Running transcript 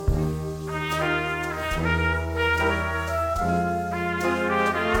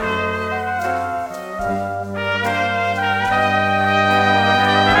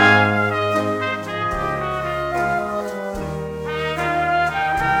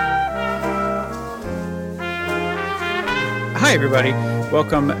Hi, everybody.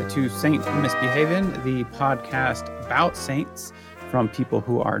 Welcome to Saint Misbehavin', the podcast about saints from people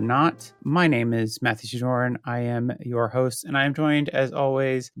who are not. My name is Matthew Sidoran. I am your host, and I am joined, as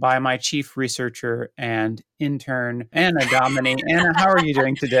always, by my chief researcher and intern, Anna Domini. Anna, how are you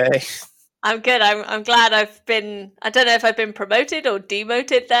doing today? I'm good. I'm glad I don't know if I've been promoted or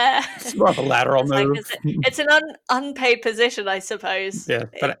demoted there. It's more of a lateral move. It's an unpaid position, I suppose. Yeah,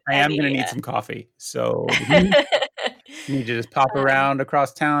 but I am going to need some coffee. So you need to just pop around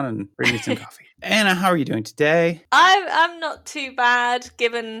across town and bring me some coffee. Anna, how are you doing today? I'm not too bad,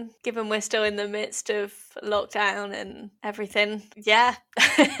 given we're still in the midst of lockdown and everything. Yeah.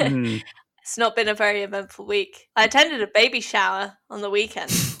 It's not been a very eventful week. I attended a baby shower on the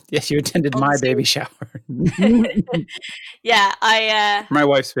weekend. Yes, you attended my baby shower. Yeah, my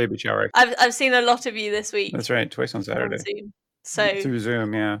wife's baby shower. I've seen a lot of you this week. That's right, twice on Saturday. Through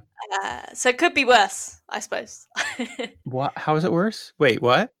Zoom, yeah. So it could be worse, I suppose. What? How is it worse? Wait,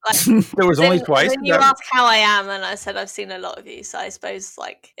 what? There was only twice? When you asked how I am, and I said I've seen a lot of you, so I suppose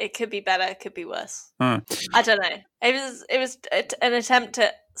it could be better, it could be worse. I don't know. It was an attempt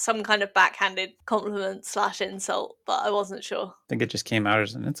at some kind of backhanded compliment / insult, but I wasn't sure. I think it just came out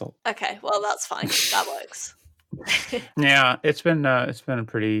as an insult. Okay, well that's fine. That works. Yeah, it's been a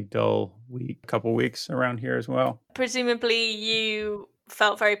pretty dull couple weeks around here as well. Presumably you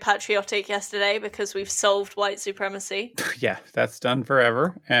felt very patriotic yesterday because we've solved white supremacy. Yeah, that's done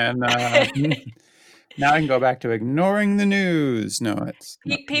forever, and now I can go back to ignoring the news. No, it's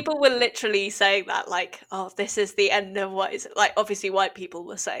people were literally saying that, like, "Oh, this is the end of what is it?" Like, obviously, white people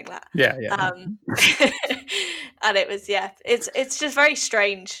were saying that. Yeah. And it was it's just very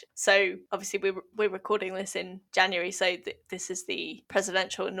strange. So obviously, we're recording this in January, so this is the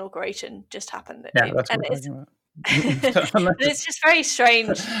presidential inauguration just happened. Yeah, that's what we're talking about. It's just very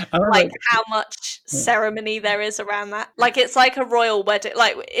strange, like how much ceremony there is around that. Like it's like a royal wedding.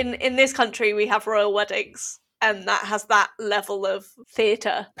 Like in this country, we have royal weddings, and that has that level of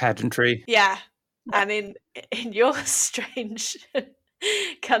theatre pageantry. Yeah, and in your strange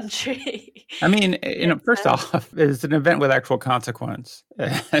country, I mean, first off, it's an event with actual consequence.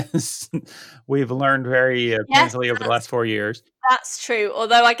 We've learned very painfully over the last 4 years. That's true.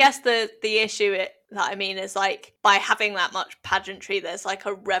 Although I guess the issue that I mean is like by having that much pageantry, there's like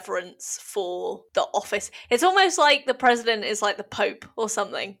a reverence for the office. It's almost like the president is like the Pope or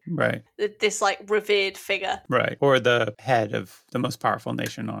something. Right. This like revered figure. Right. Or the head of the most powerful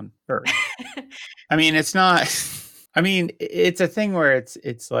nation on earth. I mean, it's not... I mean, it's a thing where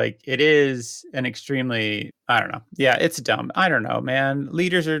it's like, it is an extremely, I don't know. Yeah, it's dumb. I don't know, man.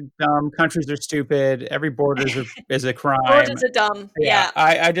 Leaders are dumb. Countries are stupid. Every border is a crime. Borders are dumb. Yeah.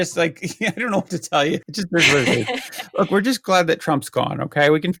 I just I don't know what to tell you. It just is what it is. Look, we're just glad that Trump's gone, okay?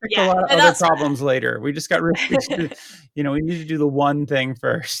 We can fix a lot of other problems later. We just got rid of, we need to do the one thing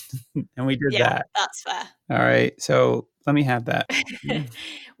first. And we did that. That's fair. All right. So let me have that.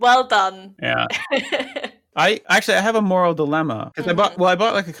 Well done. Yeah. I have a moral dilemma because I bought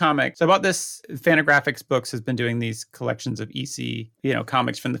like a comic. So I bought this. Fantagraphics Books has been doing these collections of EC,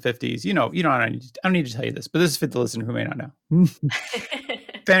 comics from the 50s. I don't need to tell you this, but this is for the listener who may not know.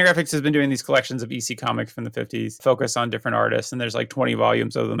 Fantagraphics has been doing these collections of EC comics from the 50s, focus on different artists, and there's like 20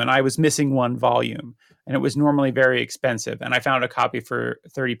 volumes of them. And I was missing one volume, and it was normally very expensive. And I found a copy for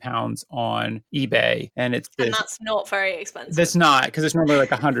 £30 on eBay, and that's not very expensive. That's not, because it's normally like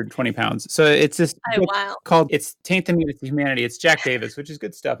 £120. So it's this book called "It's Taint the Meat of Humanity." It's Jack Davis, which is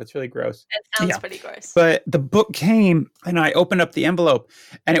good stuff. It's really gross. It sounds pretty gross. But the book came, and I opened up the envelope,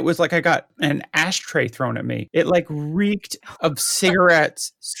 and it was like I got an ashtray thrown at me. It like reeked of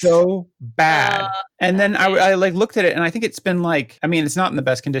cigarettes so bad. And then I like looked at it, and I think it's been like, I mean, it's not in the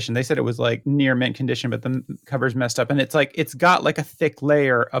best condition. They said it was like near mint condition, but the cover's messed up, and it's like it's got like a thick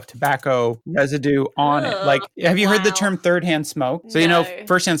layer of tobacco residue on it. Like, have you heard the term third-hand smoke? So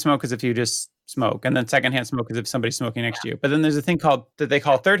first-hand smoke is if you just smoke, and then secondhand smoke is if somebody's smoking next to you. But then there's a thing that they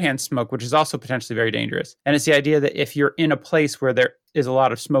call third-hand smoke, which is also potentially very dangerous. And it's the idea that if you're in a place where there is a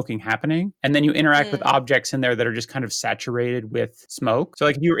lot of smoking happening, and then you interact with objects in there that are just kind of saturated with smoke. So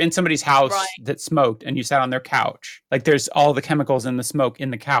like if you were in somebody's house that smoked and you sat on their couch, like there's all the chemicals in the smoke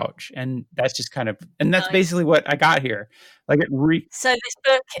in the couch. And that's just kind of, and that's basically what I got here. Like So this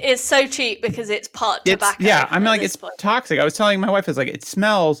book is so cheap because it's part tobacco. Yeah, I mean, like it's toxic. I was telling my wife, it's like, it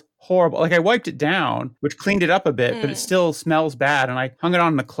smells horrible. Like I wiped it down, which cleaned it up a bit, but it still smells bad. And I hung it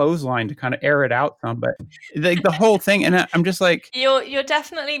on the clothesline to kind of air it out some, but like the whole thing. And I'm just like, you're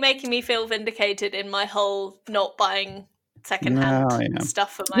definitely making me feel vindicated in my whole not buying secondhand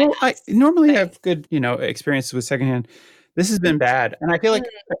stuff for my house. I normally have good, experiences with secondhand This has been bad. And I feel like...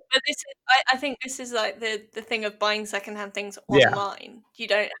 But this is, I think this is like the thing of buying secondhand things Yeah. online. You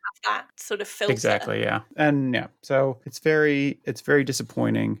don't have that sort of filter. Exactly, yeah. And yeah, so it's very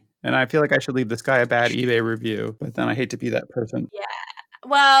disappointing. And I feel like I should leave this guy a bad eBay review, but then I hate to be that person. Yeah.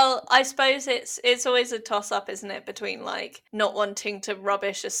 Well, I suppose it's always a toss-up, isn't it, between like not wanting to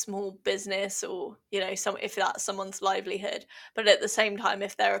rubbish a small business or, you know, if that's someone's livelihood, but at the same time,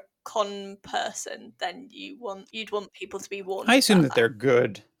 if they're a con person, then you'd want people to be warned. I assume that they're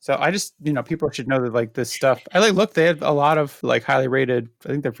good. So I just, you know, people should know that like this stuff. I like look, they have a lot of like highly rated. I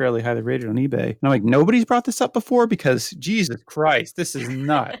think they're fairly highly rated on eBay. And I'm like, nobody's brought this up before because Jesus Christ, this is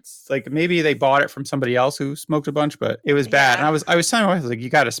nuts. Like maybe they bought it from somebody else who smoked a bunch, but it was bad. And I was telling my wife, I was like,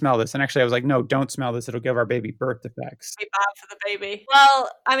 you got to smell this. And actually I was like, no, don't smell this. It'll give our baby birth defects. Be bad for the baby. Well,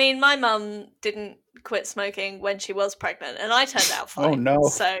 I mean, my mum didn't quit smoking when she was pregnant, and I turned out fine. Oh no!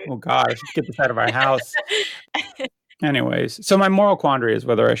 So, oh God, I should get this out of our house. Anyways, so my moral quandary is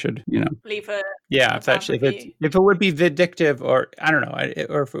whether I should, you know, leave her. Yeah, if it would be vindictive, or I don't know,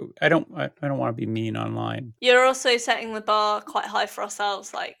 or if I don't want to be mean online. You're also setting the bar quite high for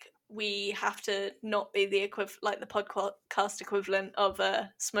ourselves. Like we have to not be the the podcast equivalent of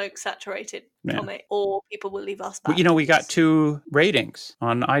a smoke saturated comic, or people will leave us back. You know, we got 2 ratings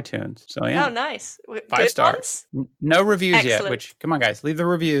on iTunes, so yeah. Oh, nice. 5 stars. No reviews yet. Which, come on, guys, leave the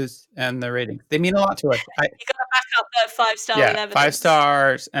reviews and the ratings. They mean a lot to us. You gotta back up that 5-star. Yeah, 5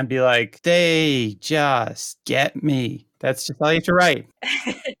 stars, and be like, they just get me. That's just all you have to write.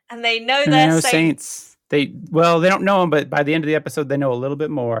 And they know they're saints. They don't know them, but by the end of the episode, they know a little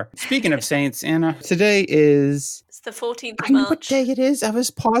bit more. Speaking of saints, Anna, today is... It's the 14th of March. I know what day it is. I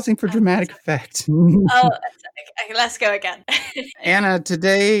was pausing for dramatic effect. Okay, let's go again. Anna,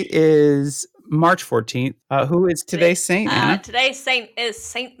 today is March 14th. Who is today's saint, Anna? Today's saint is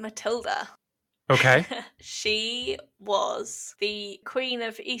Saint Matilda. Okay. She was the Queen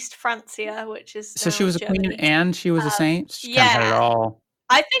of East Francia, which is so she was Germany. A queen and she was a saint? She yeah. Kind of had it all.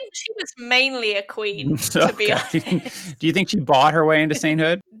 I think she was mainly a queen, to be honest. Do you think she bought her way into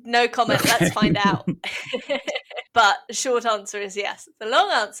sainthood? No comment. Okay. Let's find out. But the short answer is yes. The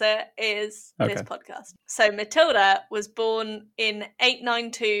long answer is this podcast. So Matilda was born in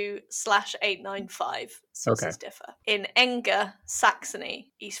 892/895. Sources differ. In Enger,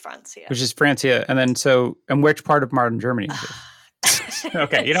 Saxony, East Francia. Which is Francia. And then and which part of modern Germany is it?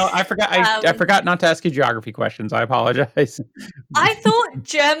 Okay, you know, I forgot. I forgot not to ask you geography questions. I apologize. I thought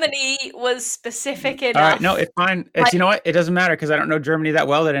Germany was specific enough. All right, no, it's fine. You know what? It doesn't matter because I don't know Germany that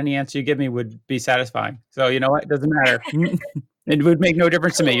well. That any answer you give me would be satisfying. So you know what? It doesn't matter. It would make no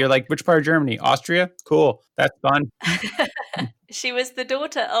difference to me. You're like, which part of Germany? Austria? Cool. That's fun. She was the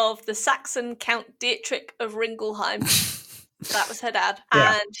daughter of the Saxon Count Dietrich of Ringelheim. That was her dad.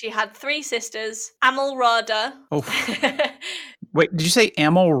 Yeah. And she had 3 sisters, Amalrada. Oh. Wait, did you say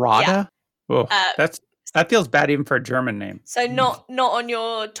Amalrada? Yeah. Oh, that feels bad even for a German name. So not on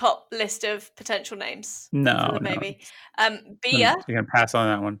your top list of potential names. No, maybe. Bia. You're going to pass on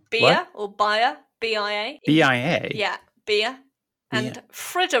that one. Bia or Bia, B-I-A. B-I-A? Yeah, Bia. And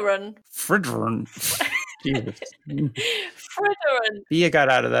Fridolin. Jesus. Fridolin. Bia got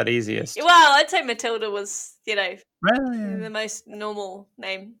out of that easiest. Well, I'd say Matilda was, the most normal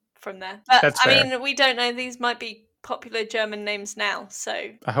name from there. But that's fair. I mean, we don't know. These might be popular German names now,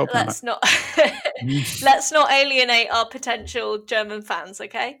 so I hope let's not alienate our potential German fans,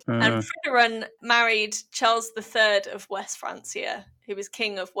 okay? And Fridolin married Charles III of West Francia, who was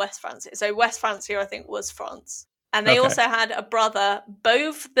king of West Francia. So West Francia, I think, was France. And they also had a brother,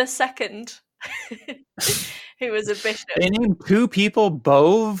 Bove II, who was a bishop. They named 2 people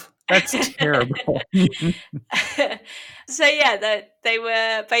Bove? That's terrible. So yeah, they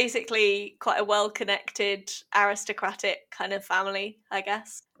were basically quite a well-connected, aristocratic kind of family, I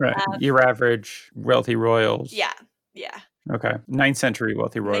guess. Right. Your average wealthy royals. Yeah. Okay. 9th century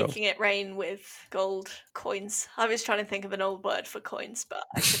wealthy royals. Making it rain with gold coins. I was trying to think of an old word for coins, but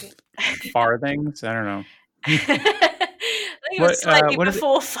I couldn't. Farthings? I don't know. I think it was slightly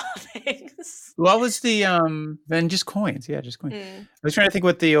before farthings. What was the then just coins? Yeah, just coins. I was trying to think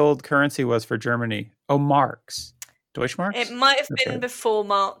what the old currency was for Germany. Oh, marks. Deutschmarks? It might have been before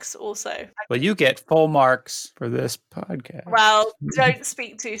marks also. Well, you get full marks for this podcast. Well, don't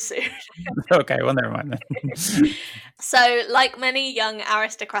speak too soon. Okay, well, never mind then. So, like many young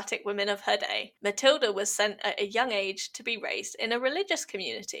aristocratic women of her day, Matilda was sent at a young age to be raised in a religious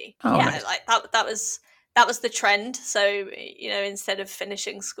community. Oh, nice. Like that was that was the trend. So, instead of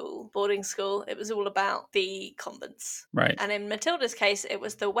finishing school, boarding school, it was all about the convents. Right. And in Matilda's case, it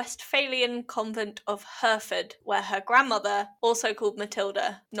was the Westphalian convent of Hereford, where her grandmother, also called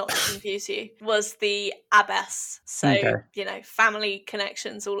Matilda, not to confuse you, was the abbess. So, family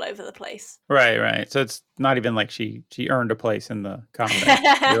connections all over the place. Right. So it's not even like she earned a place in the convent.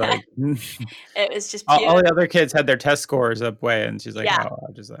 Like, it was just pure. All the other kids had their test scores up way, and she's like,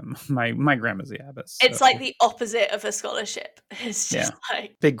 my grandma's the abbess. So. It's like the opposite of a scholarship. It's just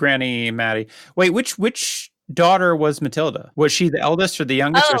like big Granny Maddie. Wait, which daughter was Matilda? Was she the eldest or the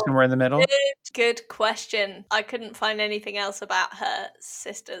youngest or somewhere in the middle? Good question. I couldn't find anything else about her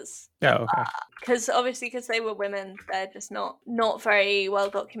sisters. Oh, okay. Because they were women, they're just not very well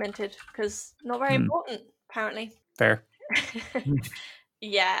documented, because not very important, apparently. Fair.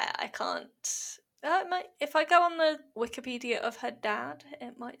 Yeah, I can't. If I go on the Wikipedia of her dad,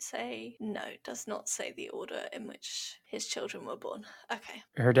 it might say no. It does not say the order in which his children were born. Okay.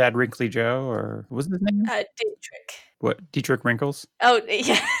 Her dad, Wrinkly Joe, or what was his name? Dietrich. What? Dietrich Wrinkles? Oh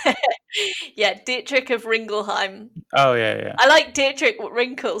yeah, yeah. Dietrich of Ringelheim. Oh yeah. I like Dietrich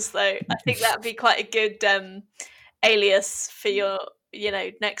Wrinkles though. I think that'd be quite a good alias for your,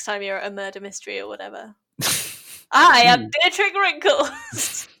 next time you're at a murder mystery or whatever. I am Dietrich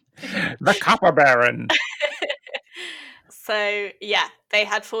Wrinkles. The Copper Baron. So, yeah, they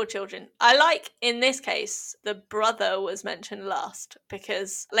had 4 children. I like, in this case, the brother was mentioned last,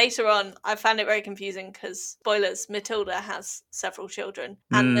 because later on, I found it very confusing because, spoilers, Matilda has several children.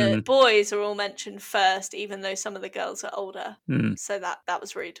 And the boys are all mentioned first, even though some of the girls are older. So that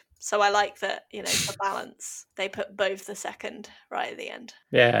was rude. So I like that, for balance, they put both the second right at the end.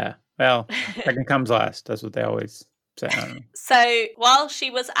 Yeah, well, second comes last. That's what they always say. I don't know. So while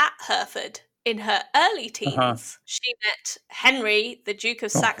she was at Hereford, in her early teens, she met Henry, the Duke of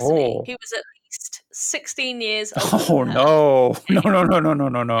Saxony, who was at least 16 years old. Oh, no.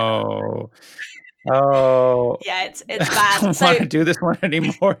 No. Oh. Yeah, it's bad. I don't want to do this one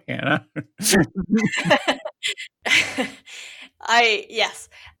anymore, Hannah. Yes.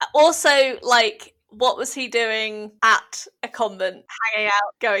 Also, what was he doing at a convent, hanging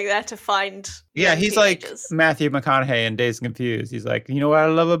out, going there to find he's teenagers? Like Matthew McConaughey in Dazed and Confused. He's like, you know what I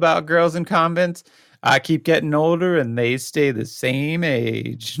love about girls in convents? I keep getting older and they stay the same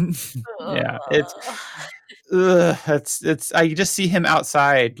age. Yeah, it's I just see him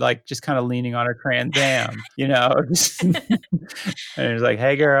outside, like just kind of leaning on a Trans Am, and he's like,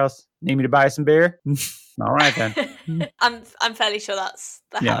 hey girls, need me to buy some beer? All right then. I'm fairly sure that's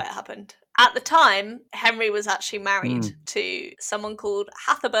how it happened. At the time, Henry was actually married to someone called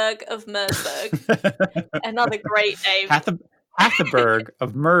Hatherberg of Mersburg. Another great name. Hatherberg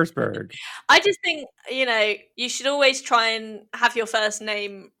of Mersburg. I just think, you should always try and have your first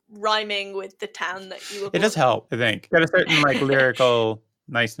name rhyming with the town that you were born. It does help, I think. Got a certain lyrical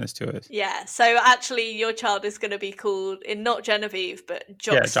niceness to it. Yeah, so actually your child is going to be called, not Genevieve, but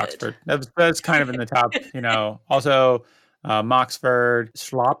Joxford. Yeah, Joxford. That's kind of in the top, Also, Moxford,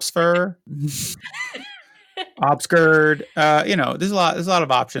 Slopsford, Obscured. There's a lot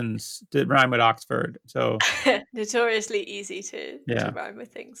of options to rhyme with Oxford. So notoriously easy to rhyme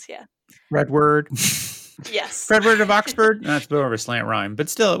with things. Yeah. Redword. Yes. Redword of Oxford. That's more of a slant rhyme, but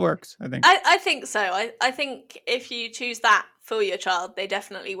still it works, I think. I think so. I think if you choose that for your child, they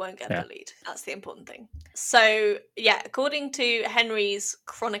definitely won't get bullied. That's the important thing. So according to Henry's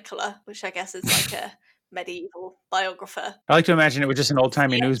chronicler, which I guess is like a medieval biographer. I like to imagine it was just an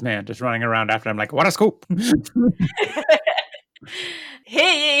old-timey newsman just running around after him like, what a scoop.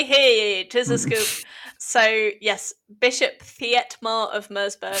 Hear ye, 'tis a scoop. So, yes, Bishop Thietmar of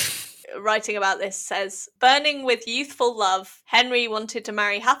Mersburg, writing about this, says, burning with youthful love, Henry wanted to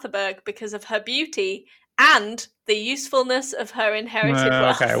marry Hatherberg because of her beauty and the usefulness of her inherited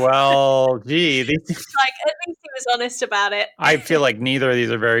wealth. Okay, well, gee. At least he was honest about it. I feel like neither of these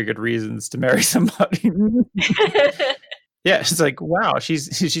are very good reasons to marry somebody. Yeah, it's like, wow,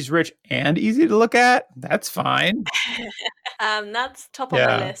 she's rich and easy to look at. That's fine. That's top of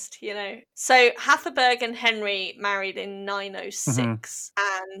my list, So Hatherberg and Henry married in 906,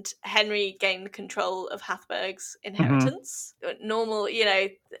 and Henry gained control of Hatherberg's inheritance. Normal,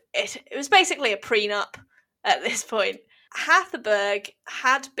 it was basically a prenup at this point. Hatherberg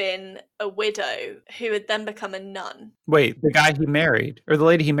had been a widow who had then become a nun. Wait, the guy he married, or the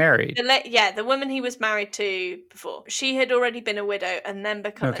lady he married? The woman he was married to before. She had already been a widow and then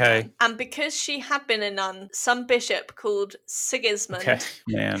become a nun. And because she had been a nun, some bishop called Sigismund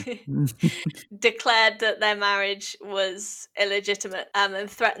declared that their marriage was illegitimate and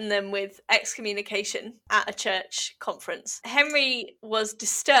threatened them with excommunication at a church conference. Henry was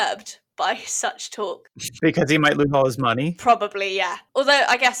disturbed by such talk. Because he might lose all his money? Probably, yeah. Although,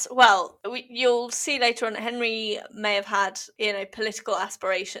 I guess, you'll see later on, Henry may have had, political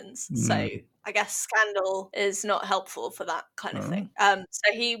aspirations. So I guess scandal is not helpful for that kind of thing.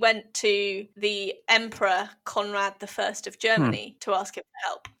 So he went to the Emperor Conrad I of Germany to ask him for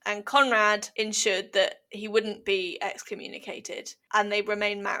help. And Conrad ensured that he wouldn't be excommunicated, and they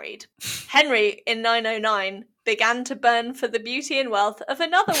remained married. Henry, in 909, began to burn for the beauty and wealth of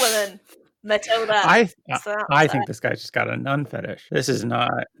another woman, Matilda. I think this guy just got a nun fetish. This is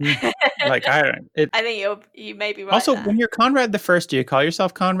not like I think you may be right. Also, there. when you're Conrad I, do you call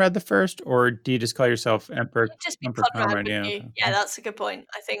yourself Conrad I, or do you just call yourself Emperor? Just be Emperor Conrad. Yeah, that's a good point.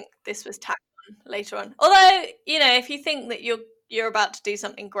 I think this was tacked on later on. Although, if you think that you're about to do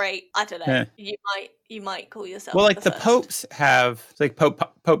something great, I don't know. Yeah. You might call yourself. Well, like the popes have, like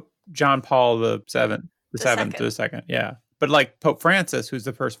Pope John Paul the Seventh, the second, yeah. But like Pope Francis, who's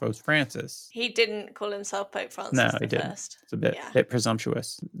the first Pope Francis, he didn't call himself Pope Francis. No, he didn't. It's a bit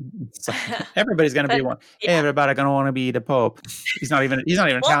presumptuous. Like, everybody's gonna be one. Yeah. Everybody's gonna want to be the Pope. He's not even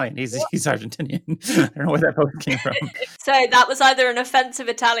Italian. He's Argentinian. I don't know where that Pope came from. So that was either an offensive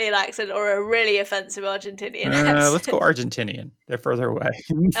Italian accent or a really offensive Argentinian accent. Let's go Argentinian. They're further away.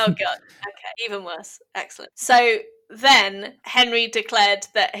 Oh God. Okay, even worse. Excellent. So then Henry declared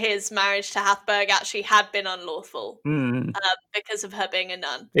that his marriage to Hathburg actually had been unlawful because of her being a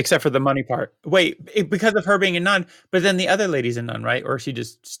nun. Except for the money part. Wait, because of her being a nun, but then the other lady's a nun, right? Or is she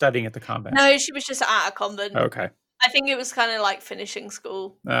just studying at the convent? No, she was just at a convent. Okay. I think it was kind of like finishing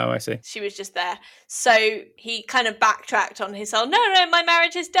school. Oh, I see. She was just there. So he kind of backtracked on his own. No, my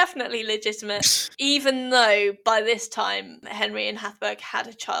marriage is definitely legitimate. Even though by this time, Henry and Hathburg had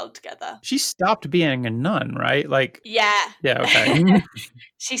a child together. She stopped being a nun, right? Yeah. Yeah, okay.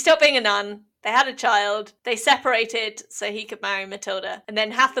 She stopped being a nun. They had a child. They separated so he could marry Matilda. And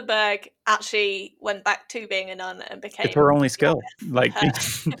then Hathburg actually went back to being a nun and became... It's her only skill.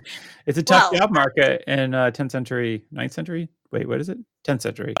 It's a tough job market in 10th century, 9th century? Wait, what is it? 10th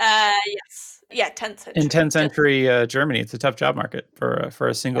century. Yes. Yeah, 10th century. In 10th century Germany, it's a tough job market for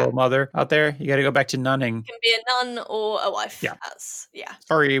a single mother out there. You got to go back to nunning. You can be a nun or a wife. Yeah. Yeah.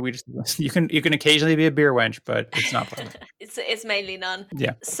 Sorry, you can occasionally be a beer wench, but it's not fun. It's mainly nun.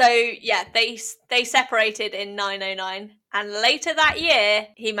 Yeah. So yeah, they separated in 909, and later that year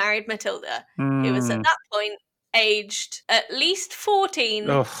he married Matilda, who was at that point aged at least 14,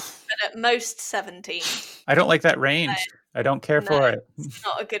 but at most 17. I don't like that range. I don't care for it. It's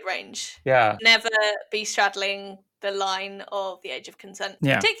not a good range. Yeah. Never be straddling the line of the age of consent,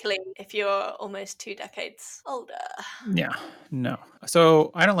 particularly if you're almost 2 decades older. Yeah, no.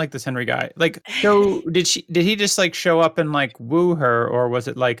 So I don't like this Henry guy. So did he just show up and woo her, or was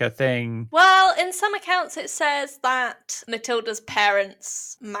it a thing? Well, in some accounts it says that Matilda's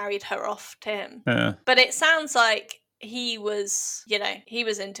parents married her off to him. But it sounds like he was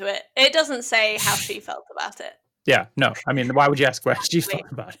into it. It doesn't say how she felt about it. Yeah, no. I mean, why would you ask what she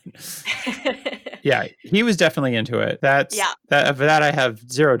thought about it? Yeah, he was definitely into it. That I have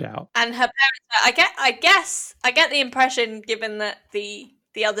zero doubt. And her parents, I get the impression, given that the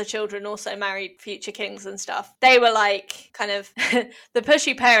other children also married future kings and stuff, they were kind of the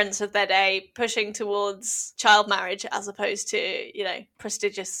pushy parents of their day, pushing towards child marriage as opposed to,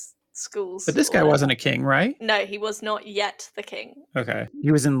 prestigious schools. But this guy wasn't a king, right? No, he was not yet the king. Okay.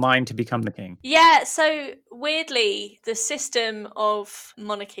 He was in line to become the king. Yeah, so weirdly, the system of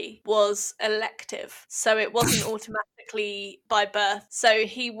monarchy was elective. So it wasn't automatically by birth. So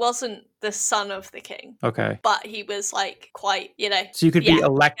he wasn't the son of the king. Okay. But he was quite, So you could be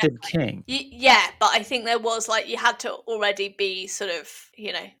elected king. Yeah, but I think there was you had to already be sort of,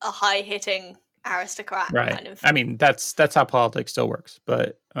 a high-hitting aristocrat kind of. I mean, that's how politics still works,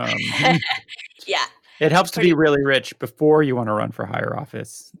 but yeah, it helps to be really rich before you want to run for higher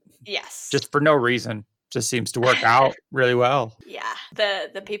office. Yes, just for no reason. Just seems to work out really well. Yeah,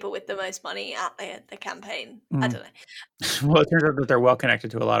 the people with the most money at the campaign. I don't know. Well, it turns out that they're well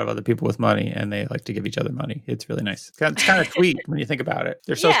connected to a lot of other people with money, and they like to give each other money. It's really nice. It's kind of sweet when you think about it.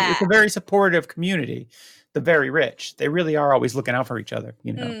 It's a very supportive community. The very rich, they really are always looking out for each other.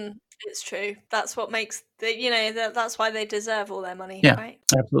 It's true. That's what makes that's why they deserve all their money, right?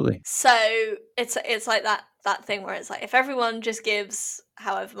 Absolutely. So it's like that thing where it's if everyone just gives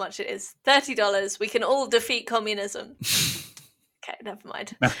however much it is, $30, we can all defeat communism. Okay, never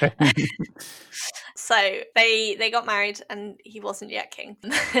mind. So they got married and he wasn't yet king.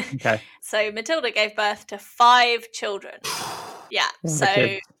 Okay. So Matilda gave birth to 5 children. Yeah. So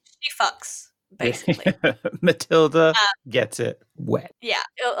she fucks basically. Matilda gets it wet. Yeah.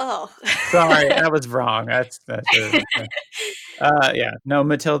 Oh. Sorry, that was wrong. That's yeah. No,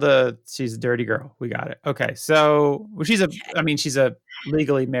 Matilda, she's a dirty girl. We got it. Okay. So she's a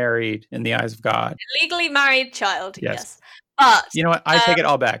legally married in the eyes of God. Legally married child, yes. But you know what? I take it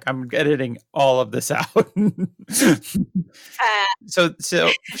all back. I'm editing all of this out. So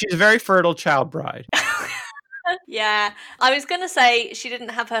she's a very fertile child bride. Yeah, I was going to say she didn't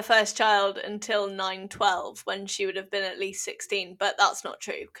have her first child until 912, when she would have been at least 16, but that's not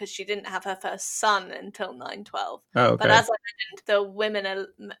true because she didn't have her first son until 912. Oh, okay. But as I mentioned, the women are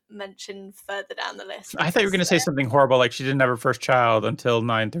mentioned further down the list. I thought you were going to say something horrible, like she didn't have her first child until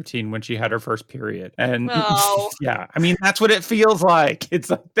 913 when she had her first period. And yeah, I mean, that's what it feels like. It's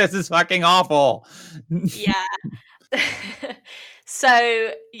like, this is fucking awful. Yeah.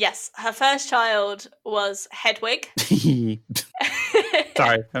 So, yes, her first child was Hedwig.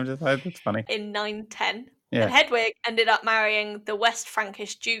 Sorry, that's funny. In 910. Yeah. And Hedwig ended up marrying the West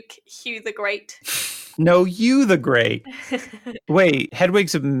Frankish Duke, Hugh the Great. No, Hugh the Great. Wait,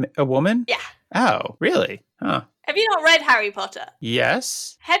 Hedwig's a woman? Yeah. Oh, really? Huh. Have you not read Harry Potter?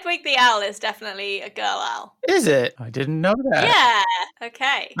 Yes. Hedwig the Owl is definitely a girl owl. Is it? I didn't know that. Yeah.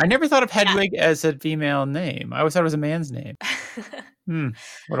 Okay. I never thought of Hedwig as a female name. I always thought it was a man's name.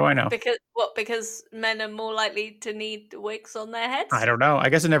 What do I know? Because men are more likely to need wigs on their heads? I don't know. I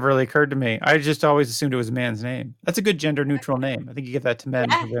guess it never really occurred to me. I just always assumed it was a man's name. That's a good gender neutral name. I think you give that to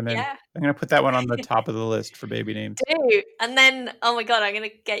men and women. Yeah. I'm going to put that one on the top of the list for baby names. Do. And then, oh my God, I'm going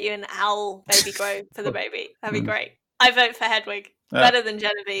to get you an owl baby grow for the baby. That'd be great. I vote for Hedwig. Better than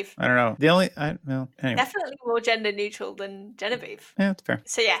Genevieve. I don't know. Anyway. Definitely more gender neutral than Genevieve. Yeah, that's fair.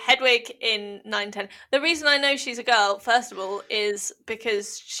 So yeah, Hedwig in 910. The reason I know she's a girl, first of all, is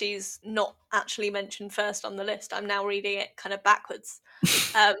because she's not actually mentioned first on the list. I'm now reading it kind of backwards.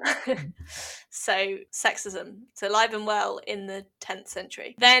 So sexism. It's alive and well in the 10th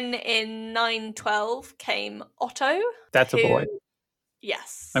century. Then in 912 came Otto. That's a boy.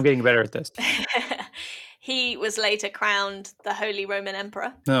 Yes. I'm getting better at this. He was later crowned the Holy Roman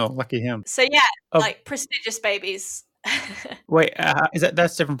Emperor. No, lucky him. So yeah, like prestigious babies. Wait,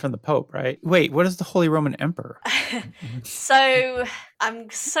 that's different from the Pope, right? Wait, what is the Holy Roman Emperor? So I'm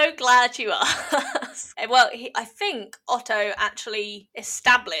so glad you asked. Well, I think Otto actually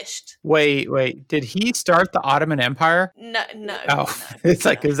established. Wait, did he start the Ottoman Empire? No. Oh, it's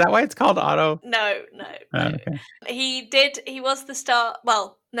like, is that why it's called Otto? No. Okay. He was the start.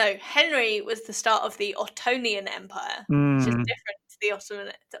 Well, no, Henry was the start of the Ottonian Empire, which is different to the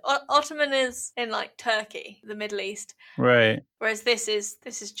Ottoman. The Ottoman is in like Turkey, the Middle East. Right. Whereas this is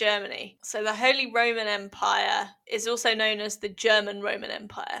Germany. So the Holy Roman Empire is also known as the German Roman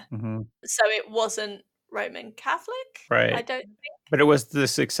Empire. Mm-hmm. So it wasn't Roman Catholic, right? I don't think. But it was the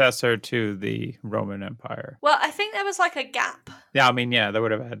successor to the Roman Empire. Well, I think there was like a gap. Yeah, I mean, yeah, there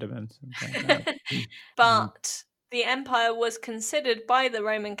would have had to have been something. But the empire was considered by the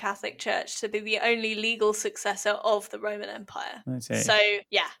Roman Catholic Church to be the only legal successor of the Roman Empire. I see. So,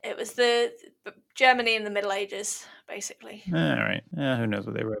 yeah, it was the Germany in the Middle Ages, basically. All right. Who knows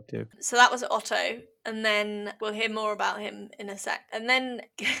what they were up to. So that was Otto, and then we'll hear more about him in a sec. And then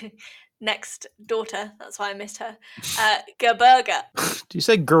next daughter, that's why I missed her, Gerberga. Do you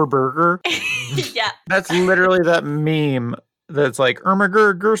say Gerberger? Yeah. That's literally that meme that's like,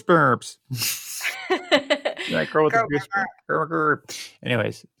 Gersperps. Like girl with the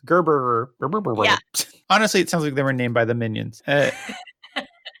anyways, Gerber. Yeah. Honestly, it sounds like they were named by the Minions. I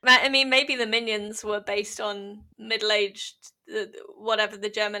mean, maybe the Minions were based on middle-aged, whatever the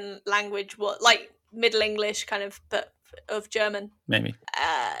German language was, like Middle English kind of, but of German. Maybe.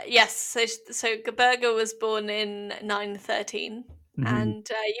 Yes. So Gerberga was born in 913. Mm-hmm. And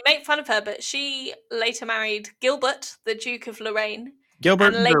you make fun of her, but she later married Gilbert, the Duke of Lorraine.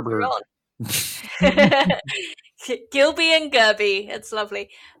 Gilbert and Gerber. Gilby and Gerby, it's lovely.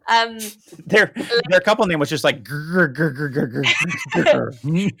 Their couple name was just like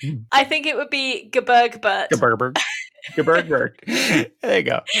I think it would be Gebergbert. Gebergbert. There you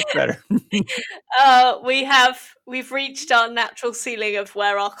go. That's better. We've reached our natural ceiling of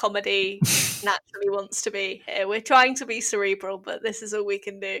where our comedy naturally wants to be here. We're trying to be cerebral, but this is all we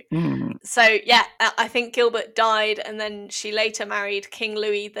can do. So yeah, I think Gilbert died, and then she later married King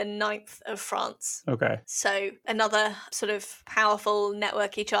Louis IX of France. Okay. So another sort of powerful,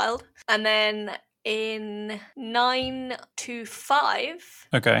 networky child. And then in 925,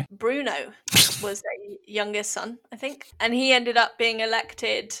 okay, Bruno was a youngest son, I think, and he ended up being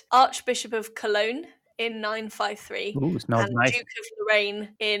elected Archbishop of Cologne in 953 Ooh, smells and nice. Duke of Lorraine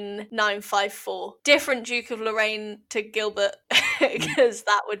in 954. Different Duke of Lorraine to Gilbert, because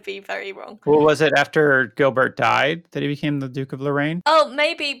that would be very wrong. Well, was it after Gilbert died that he became the Duke of Lorraine? Oh,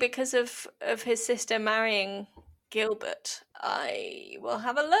 maybe because of his sister marrying Gilbert. I will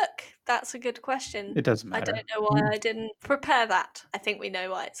have a look. That's a good question. It doesn't matter. I don't know why I didn't prepare that. I think we know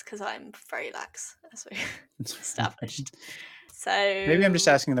why. It's because I'm very lax, as we established. So maybe I'm just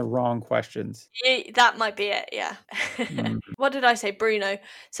asking the wrong questions. That might be it, yeah. What did I say? Bruno.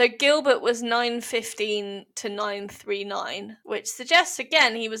 So Gilbert was 915 to 939, which suggests,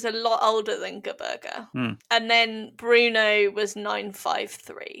 again, he was a lot older than Gerberga. And then Bruno was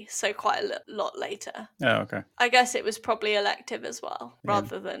 953, so quite a lot later. Oh, okay. I guess it was probably elective as well,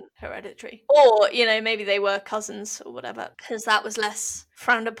 rather than hereditary. Or, maybe they were cousins or whatever, because that was less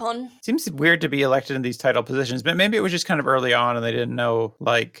frowned upon. Seems weird to be elected in these title positions, but maybe it was just kind of early on and they didn't know,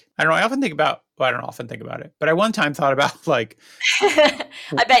 like, I don't know. I don't often think about it, but I one time thought about, like,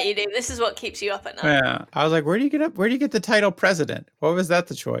 I bet you do. This is what keeps you up at night. Yeah. I was like, where do you get the title president? What was that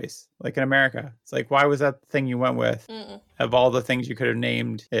the choice? Like in America, it's like, why was that the thing you went with of all the things you could have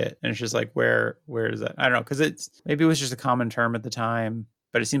named it? And it's just like, where is that? I don't know. Cause maybe it was just a common term at the time.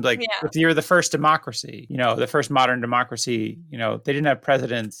 But it seems like if you're the first democracy, the first modern democracy, they didn't have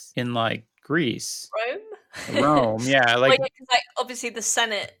presidents in like Greece. Rome, yeah. Like, obviously the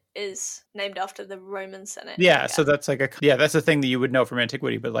Senate is named after the Roman Senate. Yeah, so that's like that's the thing that you would know from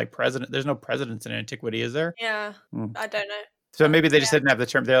antiquity, but like there's no presidents in antiquity, is there? Yeah, I don't know. So maybe they just didn't have the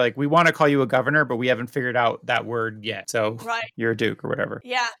term. They're like, we want to call you a governor, but we haven't figured out that word yet. So you're a duke or whatever.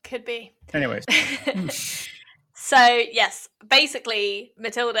 Yeah, could be. Anyways. So, yes, basically,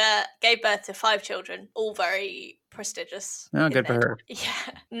 Matilda gave birth to 5 children, all very prestigious. Oh, good for her. Yeah.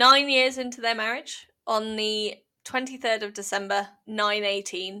 9 years into their marriage, on the 23rd of December,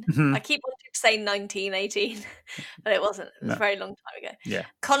 918. I keep wanting to say 1918, but it wasn't. It was a very long time ago. Yeah.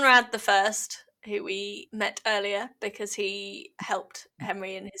 Conrad I, who we met earlier because he helped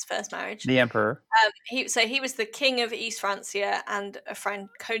Henry in his first marriage. The emperor. He was the king of East Francia and a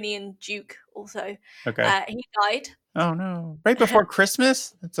Franconian duke also. Okay. He died. Oh no! Right before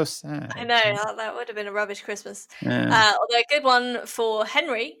Christmas? That's so sad. I know, that would have been a rubbish Christmas. Yeah. Although a good one for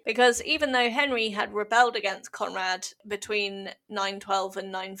Henry, because even though Henry had rebelled against Conrad between 912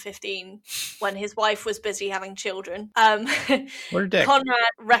 and 915, when his wife was busy having children, what a dick.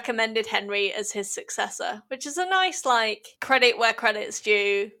 Conrad recommended Henry as his successor, which is a nice, like, credit where credit's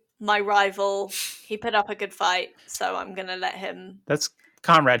due. My rival, he put up a good fight, so I'm going to let him... That's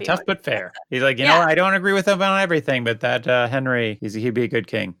Conrad, tough but fair. He's like, I don't agree with him on everything, but that Henry, he'd be a good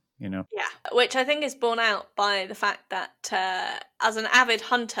king, Yeah, which I think is borne out by the fact that as an avid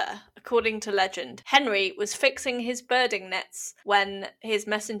hunter, according to legend, Henry was fixing his birding nets when his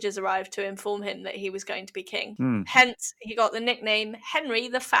messengers arrived to inform him that he was going to be king. Hence, he got the nickname Henry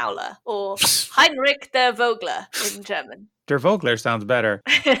the Fowler, or Heinrich der Vogler in German. Der Vogler sounds better.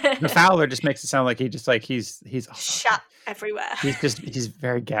 The Fowler just makes it sound like he's shut everywhere. He's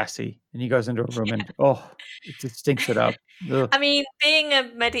very gassy, and he goes into a room and it just stinks it up. Ugh. I mean, being a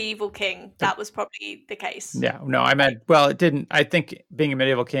medieval king, that was probably the case. Yeah, no, I meant, well, it didn't. I think being a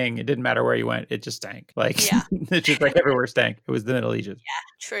medieval king, it didn't matter where you went; it just stank. Like, it's just like everywhere stank. It was the Middle Ages.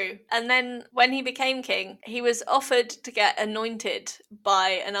 Yeah, true. And then when he became king, he was offered to get anointed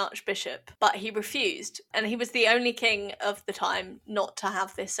by an archbishop, but he refused. And he was the only king of the time not to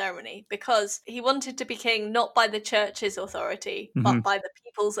have this ceremony because he wanted to be king not by the church's authority, but by the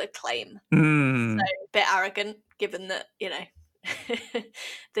people's acclaim. So a bit arrogant, given that,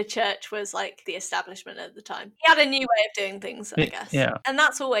 the church was like the establishment at the time. He had a new way of doing things, I guess. Yeah. And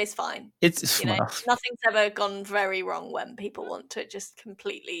that's always fine. It's nothing's ever gone very wrong when people want to just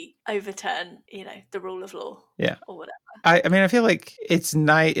completely overturn, the rule of law. Yeah. Or whatever. I mean, I feel like it's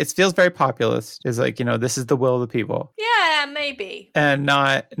nice. It feels very populist. It's like, this is the will of the people. Yeah, maybe. And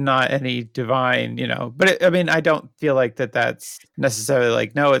not any divine, But I don't feel like that's necessarily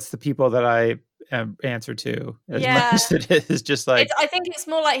like, no, it's the people that I answer to as much as it is just like... I think it's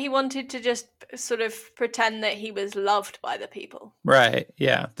more like he wanted to just sort of pretend that he was loved by the people. Right.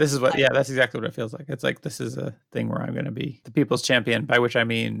 Yeah. This is what... Yeah, that's exactly what it feels like. It's like, this is a thing where I'm going to be the people's champion, by which I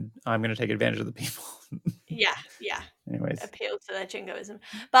mean I'm going to take advantage of the people. Yeah. Anyways. Appeal to their jingoism.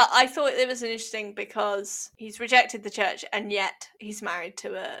 But I thought it was interesting because he's rejected the church and yet he's married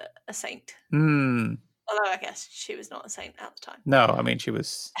to a saint. Although I guess she was not a saint at the time. No, I mean, she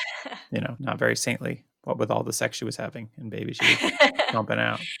was, not very saintly. What with all the sex she was having and baby she was pumping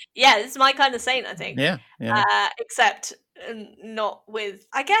out. Yeah, this is my kind of saint, I think. Yeah. Except not with,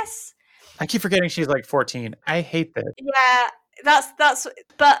 I guess. I keep forgetting she's like 14. I hate this. Yeah, that's.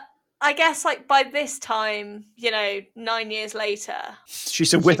 But I guess, like, by this time, 9 years later,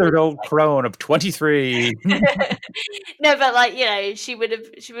 she's a withered old crone of 23. No, but like, she would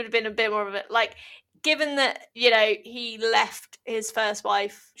have been a bit more of it. Like, given that, he left his first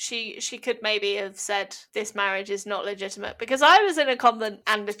wife, she could maybe have said this marriage is not legitimate because I was in a convent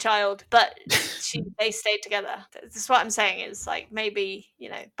and a child, but they stayed together. That's what I'm saying is, like, maybe,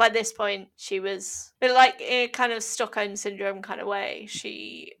 by this point she was, but like in a kind of Stockholm syndrome kind of way,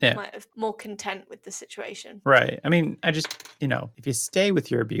 she might have more content with the situation. Right. I mean, I just, if you stay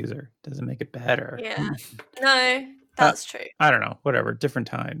with your abuser, doesn't make it better. Yeah. No, that's true. I don't know. Whatever. Different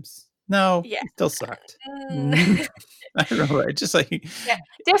times. No, it still sucked. I don't know. Right? Just like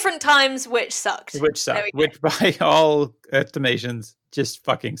different times, which sucked. Which by all estimations just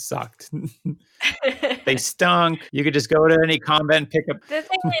fucking sucked. They stunk. You could just go to any convent, pick up. The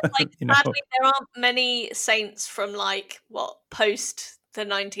thing is, like, sadly, there aren't many saints from post the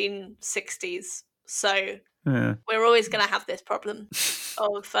 1960s. So we're always going to have this problem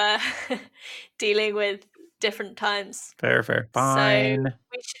of dealing with different times. Fair. Fine. So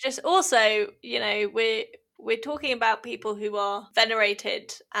we should just also, we're talking about people who are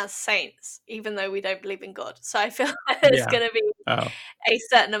venerated as saints, even though we don't believe in God. So I feel like there's going to be a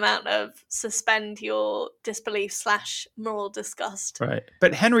certain amount of suspend your disbelief / moral disgust. Right.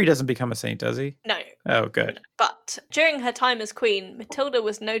 But Henry doesn't become a saint, does he? No. Oh, good. But during her time as queen, Matilda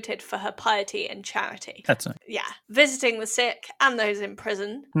was noted for her piety and charity. That's nice. Yeah. Visiting the sick and those in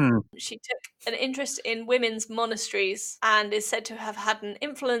prison. She took an interest in women's monasteries and is said to have had an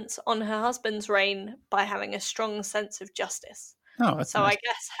influence on her husband's reign by having a strong sense of justice. Oh, that's so nice. I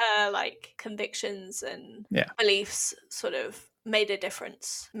guess her convictions and beliefs sort of made a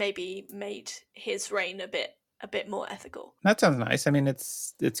difference. Maybe made his reign a bit more ethical. That sounds nice. I mean,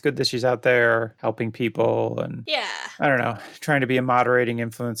 it's good that she's out there helping people and I don't know, trying to be a moderating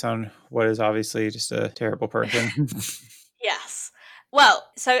influence on what is obviously just a terrible person. Yes. Well,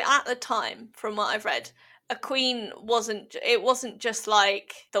 so at the time, from what I've read, a queen wasn't just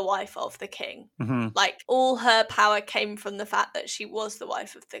like the wife of the king. Mm-hmm. Like, all her power came from the fact that she was the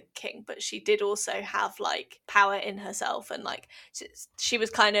wife of the king, but she did also have power in herself, and she was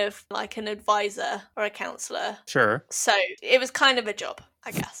kind of like an advisor or a counselor. Sure. So it was kind of a job,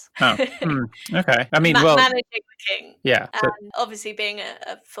 I guess. Oh, okay. I mean, managing the king. Yeah. And obviously being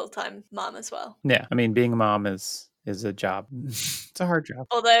a full-time mom as well. Yeah. I mean, being a mom is a job. It's a hard job.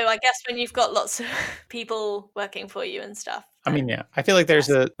 Although I guess when you've got lots of people working for you and stuff. I mean, yeah. I feel like there's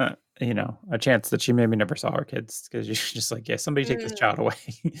a chance that she maybe never saw her kids because you're just like, somebody take this child away.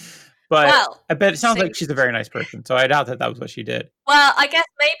 But I bet it sounds like she's a very nice person. So I doubt that was what she did. Well, I guess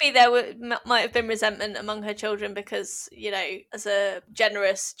maybe there might have been resentment among her children because, as a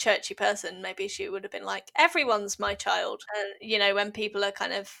generous, churchy person, maybe she would have been like, everyone's my child. And, when people are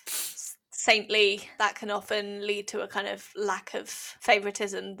kind of saintly, that can often lead to a kind of lack of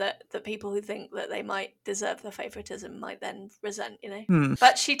favoritism that people who think that they might deserve the favoritism might then resent,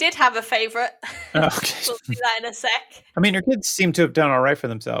 But she did have a favorite. Oh, okay. We'll do that in a sec. I mean, her kids seem to have done all right for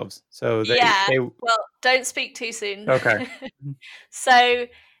themselves. So well, don't speak too soon. Okay. So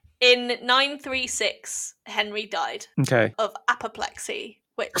in 936, Henry died of apoplexy,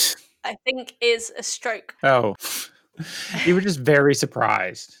 which I think is a stroke. Oh. You were just very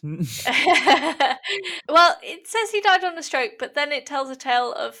surprised. Well, it says he died on a stroke, but then it tells a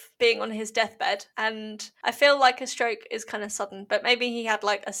tale of being on his deathbed, and I feel like a stroke is kind of sudden, but maybe he had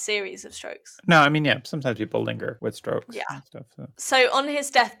a series of strokes. No, I mean, sometimes people linger with strokes and stuff. So on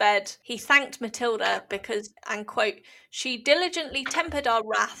his deathbed, he thanked Matilda because, and quote, "She diligently tempered our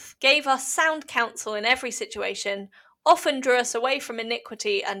wrath, gave us sound counsel in every situation, often drew us away from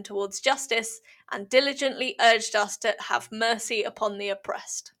iniquity and towards justice, and diligently urged us to have mercy upon the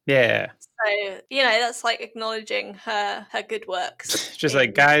oppressed." Yeah. So, that's acknowledging her good works. Just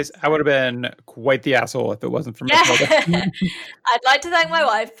guys, I would have been quite the asshole if it wasn't for Matilda. I'd like to thank my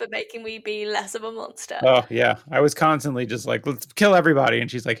wife for making me be less of a monster. Oh, yeah. I was constantly just like, let's kill everybody.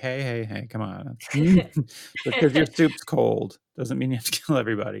 And she's like, hey, come on. Because your soup's cold doesn't mean you have to kill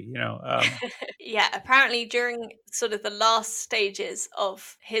everybody, Yeah, apparently during sort of the last stages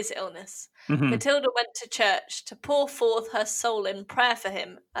of his illness, Matilda went to church to pour forth her soul in prayer for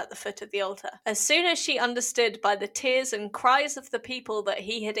him at the foot of the altar. As soon as she understood by the tears and cries of the people that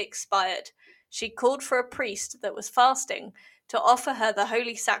he had expired, she called for a priest that was fasting to offer her the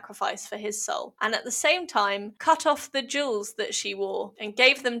holy sacrifice for his soul, and at the same time cut off the jewels that she wore and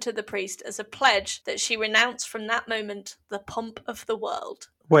gave them to the priest as a pledge that she renounced from that moment the pomp of the world.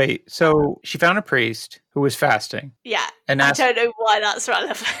 Wait, so she found a priest who was fasting. Yeah. And I don't know why that's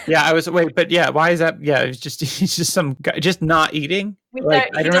relevant. Yeah, but yeah, why is that? Yeah, he's just some guy just not eating.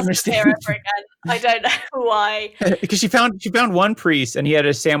 I don't understand. Ever again. I don't know why. Because she found one priest and he had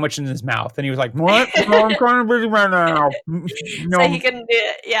a sandwich in his mouth and he was like, "What? No, I'm kind of busy right now." No, so he couldn't do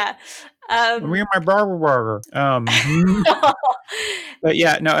it. Yeah. Me and my burger. But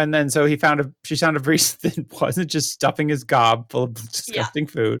yeah, no, and then so she found a priest that wasn't just stuffing his gob full of disgusting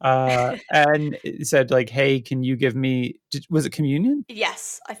food, and it said like, "Hey, can you give me?" Was it communion?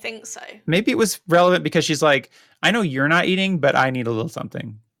 Yes, I think so. Maybe it was relevant because she's like, "I know you're not eating, but I need a little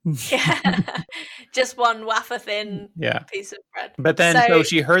something." Yeah, just one wafer thin piece of bread. But then, so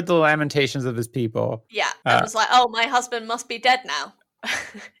she heard the lamentations of his people. Yeah, and was like, "Oh, my husband must be dead now."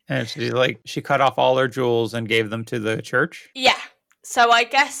 And she cut off all her jewels and gave them to the church. Yeah. So I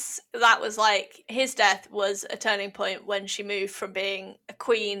guess that was like his death was a turning point when she moved from being a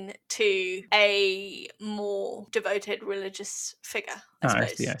queen to a more devoted religious figure. I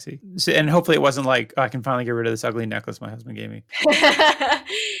see. So, and hopefully it wasn't like, I can finally get rid of this ugly necklace my husband gave me. I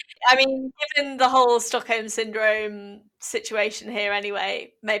mean, given the whole Stockholm Syndrome situation here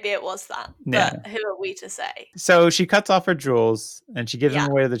anyway, maybe it was that. But who are we to say? So she cuts off her jewels and she gives them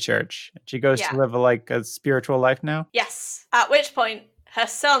away to the church. She goes to live a spiritual life now? Yes. At which point, her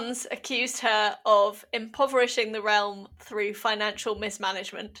sons accused her of impoverishing the realm through financial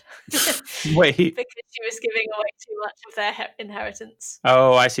mismanagement. Wait. Because she was giving away too much of their inheritance.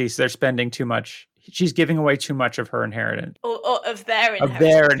 Oh, I see. So they're spending too much. She's giving away too much of her inheritance. Or of their inheritance. Of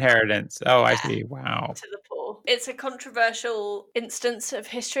their inheritance. Oh, I see. Wow. To the poor. It's a controversial instance of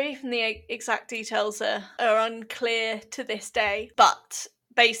history, and the exact details are unclear to this day. But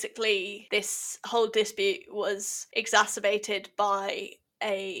basically, this whole dispute was exacerbated by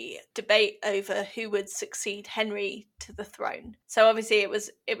a debate over who would succeed Henry to the throne. So obviously it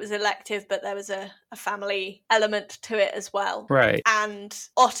was elective, but there was a family element to it as well. Right. And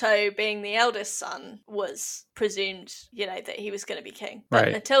Otto, being the eldest son, was presumed, that he was going to be king.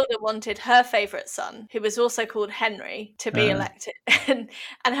 But Matilda wanted her favourite son, who was also called Henry, to be elected. And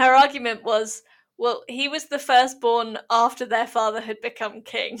her argument was, well, he was the firstborn after their father had become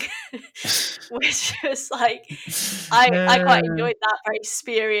king, which was like, I quite enjoyed that very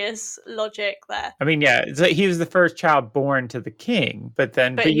spurious logic there. I mean, yeah, so he was the first child born to the king, but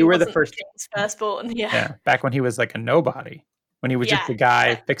you were the first king's firstborn. Yeah, back when he was like a nobody, when he was just a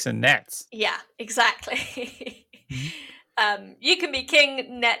guy fixing nets. Yeah, exactly. You can be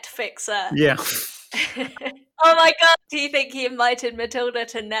king net fixer. Yeah. Oh my god, do you think he invited Matilda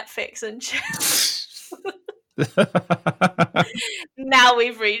to Netflix and now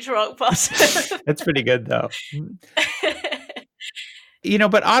we've reached rock bottom. That's pretty good though.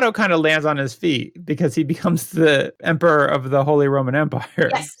 But Otto kind of lands on his feet because he becomes the emperor of the Holy Roman Empire.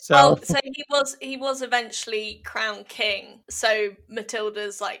 Yes. So he was eventually crowned king. So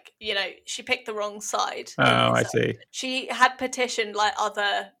Matilda's like, she picked the wrong side. Oh, I see. She had petitioned like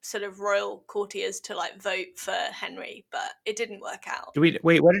other sort of royal courtiers to like vote for Henry, but it didn't work out.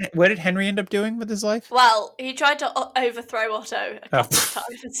 What did Henry end up doing with his life? Well, he tried to overthrow Otto a couple of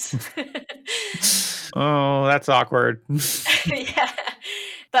times. Oh, that's awkward. Yeah.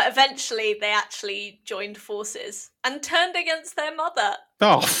 But eventually they actually joined forces and turned against their mother.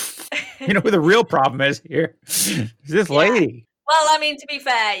 Oh, you know who the real problem is here? Is this lady. Well, I mean, to be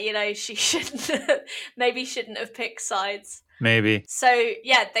fair, she shouldn't have picked sides. Maybe. So,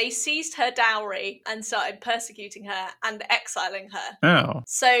 yeah, they seized her dowry and started persecuting her and exiling her. Oh.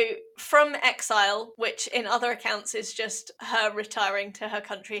 So, from exile, which in other accounts is just her retiring to her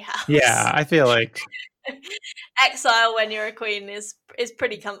country house. Yeah, I feel like... exile when you're a queen is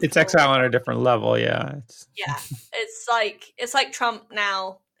pretty comfortable. It's exile on a different level, yeah. It's like Trump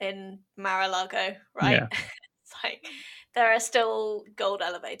now in Mar-a-Lago, right? Yeah. It's like there are still gold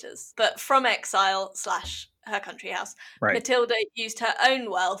elevators. But from exile / her country house, Matilda used her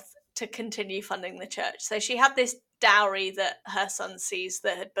own wealth to continue funding the church. So she had this dowry that her son seized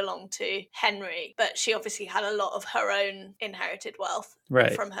that had belonged to Henry, but she obviously had a lot of her own inherited wealth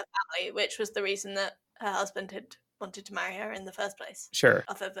from her family, which was the reason that her husband had wanted to marry her in the first place. Sure.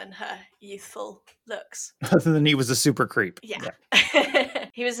 Other than her youthful looks. Other than he was a super creep. Yeah.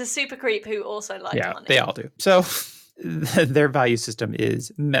 He was a super creep who also liked money. Yeah, they all do. So... their value system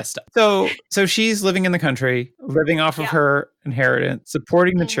is messed up. So she's living in the country, living off of her inheritance,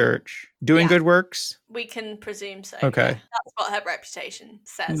 supporting the church, doing good works. We can presume so. Okay. Yeah. That's what her reputation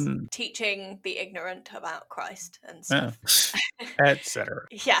says. Teaching the ignorant about Christ and stuff. Etc.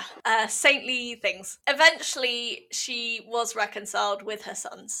 Yeah. Saintly things. Eventually, she was reconciled with her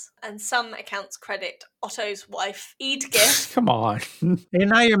sons, and some accounts credit Otto's wife, Edgith. Come on. And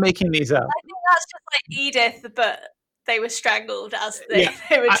now you're making these up. I think that's just like Edith, but they were strangled as they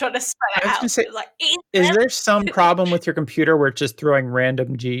were trying to spell it out. Say, it was like, is there some problem with your computer where it's just throwing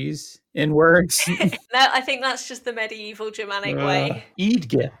random G's in words? No, I think that's just the medieval Germanic way.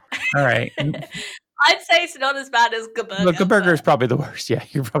 Edgith. All right. I'd say it's not as bad as Geburger. Look, Geburger is probably the worst. Yeah,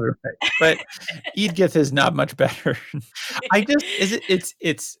 you're probably right. But Edgith is not much better.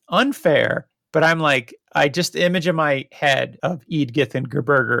 It's unfair. But I'm like, the image in my head of Edgith and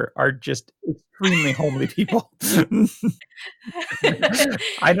Geburger are just extremely homely people.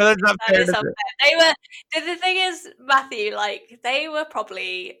 I know that's not fair. The thing is, Matthew, like, they were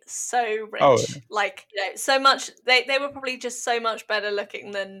probably so rich. Oh. Like, so much, they were probably just so much better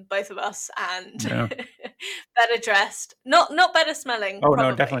looking than both of us and better dressed. Not better smelling. Oh, probably.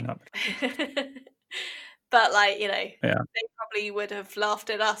 no, definitely not. But, like, they probably would have laughed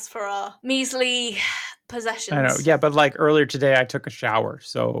at us for our measly possessions. I know. Yeah, but like earlier today, I took a shower,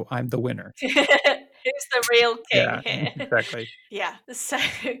 so I'm the winner. Who's the real king here? Exactly. Yeah. So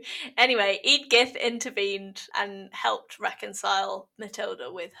anyway, Edgith intervened and helped reconcile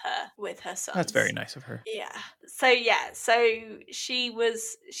Matilda with her sons. That's very nice of her. Yeah. So she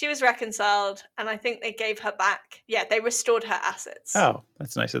was reconciled, and I think they gave her back. Yeah, they restored her assets. Oh,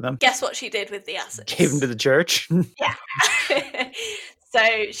 that's nice of them. Guess what she did with the assets? Gave them to the church. Yeah.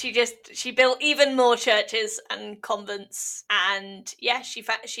 So she built even more churches and convents, and she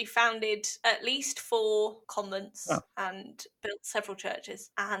founded at least 4 convents and built several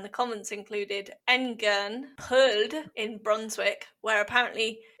churches. And the convents included Engern, Pöld in Brunswick, where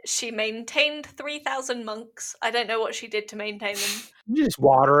apparently she maintained 3,000 monks. I don't know what she did to maintain them. You just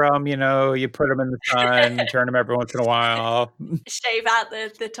water them, you put them in the sun, turn them every once in a while. Shave out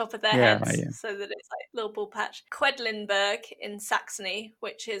the top of their heads so that it's like a little bald patch. Quedlinburg in Saxony,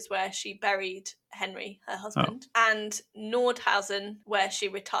 which is where she buried Henry, her husband, and Nordhausen, where she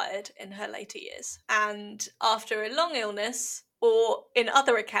retired in her later years. And after a long illness, or in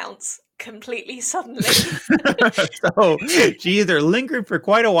other accounts, completely suddenly. So she either lingered for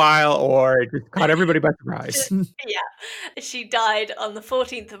quite a while or it just caught everybody by surprise. Yeah. She died on the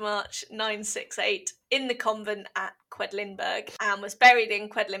 14th of March, 968, in the convent at Quedlinburg, and was buried in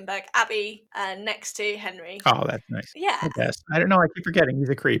Quedlinburg Abbey next to Henry. Oh, that's nice. Yeah. I don't know. I keep forgetting he's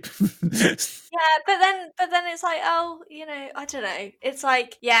a creep. Yeah, but then it's like, I don't know. It's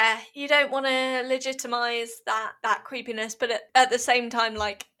like, you don't want to legitimize that creepiness, but at the same time,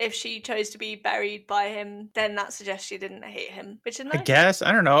 like, if she chose to be buried by him, then that suggests she didn't hate him, which is nice. I guess.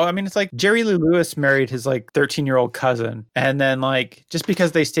 I don't know. I mean, it's like Jerry Lee Lewis married his 13-year-old cousin, and then just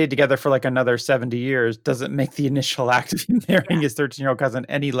because they stayed together for another 70 years doesn't make the initial act of him marrying his 13-year-old cousin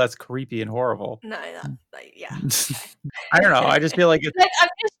any less creepy and horrible. No, I don't know. I just feel like it's... I'm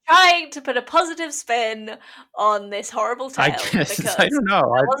just trying to put a positive spin on this horrible tale. Because I don't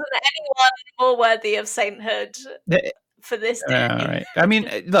know. There wasn't anyone more worthy of sainthood for this day. Right. I mean,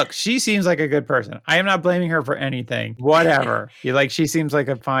 look, she seems like a good person. I am not blaming her for anything. Whatever. She seems like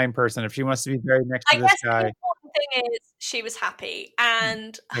a fine person. If she wants to be buried next to this guy. The important thing is she was happy,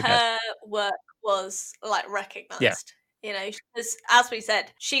 and her work was recognized. Yeah. Because as we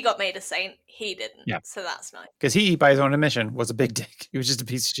said, she got made a saint, he didn't. Yeah. So that's nice. Because he, by his own admission, was a big dick. He was just a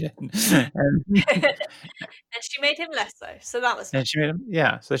piece of shit. And she made him less so that was nice. And she made him,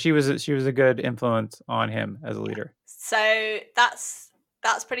 so she was a good influence on him as a leader. So that's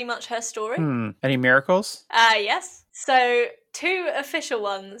pretty much her story. Any miracles? Yes. So 2 official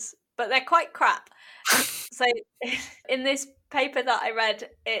ones, but they're quite crap. So in this paper that I read,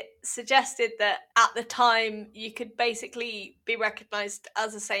 it suggested that at the time you could basically be recognized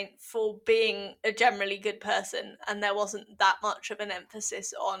as a saint for being a generally good person, and there wasn't that much of an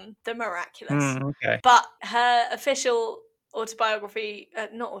emphasis on the miraculous. Okay. But her official biography,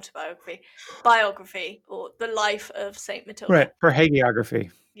 or the life of Saint Matilda. Right, her hagiography.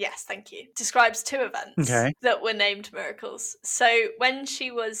 Yes, thank you. Describes 2 events that were named miracles. So when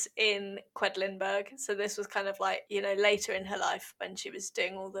she was in Quedlinburg, so this was kind of later in her life when she was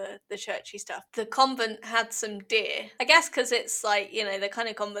doing all the churchy stuff, the convent had some deer. I guess because it's the kind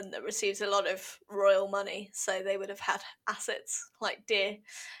of convent that receives a lot of royal money, so they would have had assets like deer.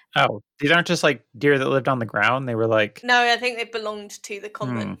 Oh, these aren't just deer that lived on the ground? They were No, I think they belonged to the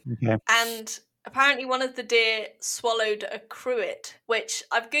convent. Okay. And apparently one of the deer swallowed a cruet, which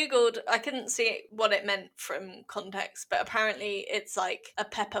I've Googled. I couldn't see what it meant from context, but apparently it's like a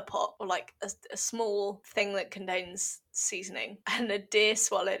pepper pot or like a small thing that contains seasoning, and a deer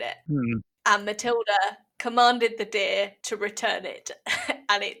swallowed it. And Matilda commanded the deer to return it,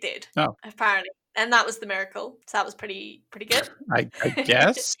 and it did. Oh. Apparently. And that was the miracle. So that was pretty good. I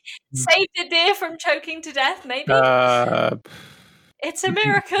guess. Saved a deer from choking to death, maybe? It's a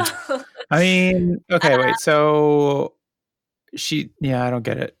miracle. I mean, okay, wait. So I don't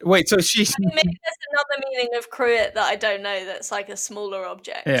get it. Wait, so maybe there's another meaning of cruet that I don't know that's like a smaller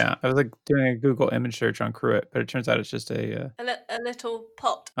object. Yeah, I was like doing a Google image search on cruet, but it turns out it's just a little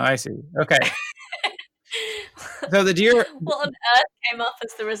pot. I see. Okay. So the deer... What on earth came up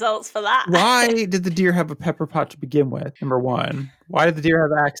as the results for that? Why did the deer have a pepper pot to begin with? Number one. Why did the deer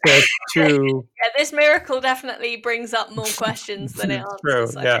have access to... Yeah, this miracle definitely brings up more questions than it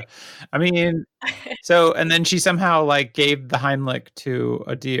answers. True, yeah. I mean, and then she somehow like gave the Heimlich to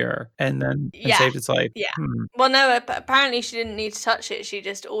a deer and then saved its life. Yeah. Well, no, apparently she didn't need to touch it. She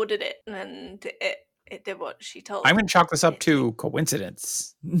just ordered it and it did what she told. I'm going to chalk this up to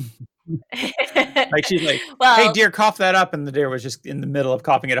coincidence. Like she's like, hey deer, cough that up, and the deer was just in the middle of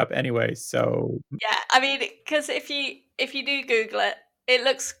coughing it up anyway. So yeah, I mean, because if you do Google it, it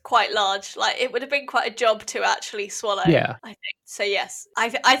looks quite large. Like it would have been quite a job to actually swallow. Yeah, I think so. Yes,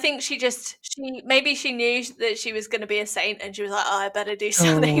 I think she maybe she knew that she was going to be a saint, and she was like, oh, I better do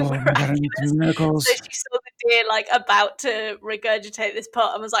something miraculous. So she saw the deer like about to regurgitate this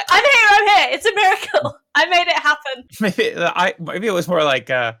pot and was like, I'm here, it's a miracle. I made it happen. Maybe it was more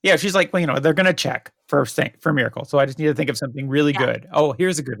like, she's like, well, they're going to check for miracle. So I just need to think of something really good. Oh,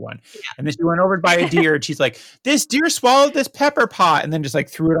 here's a good one. Yeah. And then she went over by a deer and she's like, this deer swallowed this pepper pot, and then just like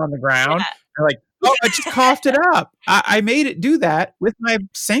threw it on the ground. Yeah. And like, oh, I just coughed it up. I made it do that with my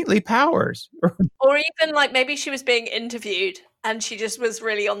saintly powers. Or even like maybe she was being interviewed and she just was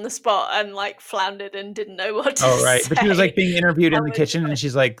really on the spot and like floundered and didn't know what to say. Oh, right. But she was like being interviewed in the kitchen and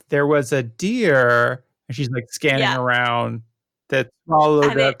she's like, there was a deer, and she's like scanning around that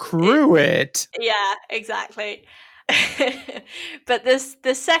swallowed a cruet. Yeah, exactly. But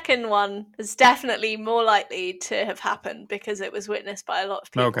the second one is definitely more likely to have happened because it was witnessed by a lot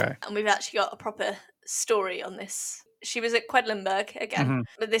of people. Okay. And we've actually got a proper story on this. She was at Quedlinburg again,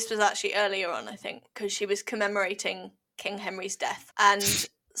 but this was actually earlier on, I think, because she was commemorating King Henry's death. And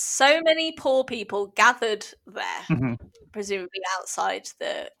so many poor people gathered there, presumably outside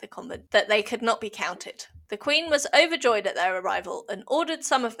the convent, that they could not be counted. The Queen was overjoyed at their arrival and ordered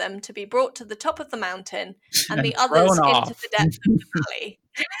some of them to be brought to the top of the mountain and the others into the depth of the valley.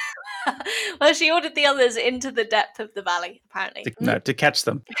 Well, she ordered the others into the depth of the valley, apparently. To catch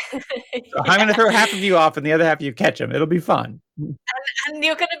them. So I'm going to throw half of you off and the other half of you catch them. It'll be fun. And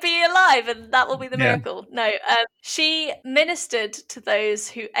you're going to be alive, and that will be the miracle. No, she ministered to those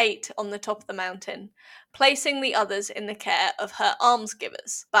who ate on the top of the mountain, placing the others in the care of her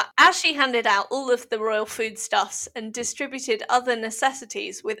almsgivers. But as she handed out all of the royal foodstuffs and distributed other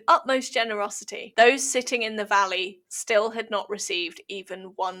necessities with utmost generosity, those sitting in the valley still had not received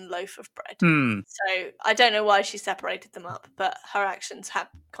even one loaf of bread. So I don't know why she separated them up, but her actions had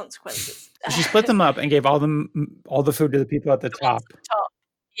consequences. She split them up and gave all the food to the people at the top.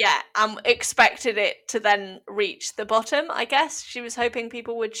 Yeah, expected it to then reach the bottom, I guess. She was hoping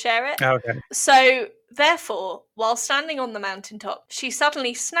people would share it. Okay. So, therefore, while standing on the mountaintop, she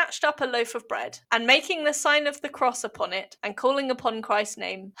suddenly snatched up a loaf of bread and, making the sign of the cross upon it and calling upon Christ's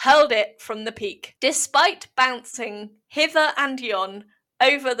name, hurled it from the peak. Despite bouncing hither and yon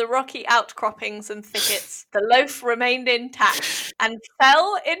over the rocky outcroppings and thickets, the loaf remained intact and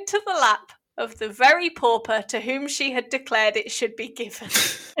fell into the lap of the very pauper to whom she had declared it should be given.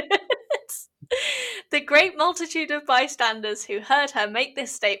 The great multitude of bystanders who heard her make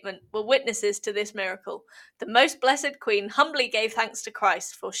this statement were witnesses to this miracle. The most blessed Queen humbly gave thanks to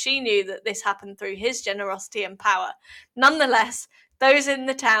Christ, for she knew that this happened through his generosity and power. Nonetheless, those in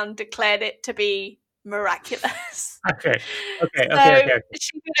the town declared it to be miraculous. Okay.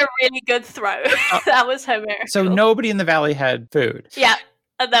 She did a really good throw. That was her miracle. So nobody in the valley had food. Yeah.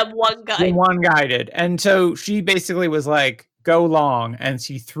 And then one guy did. And so she basically was like, go long. And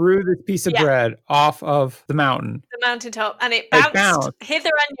she threw this piece of bread off of the mountain. The mountaintop. And it bounced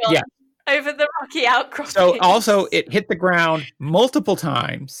hither and yon over the rocky outcroppings. So also it hit the ground multiple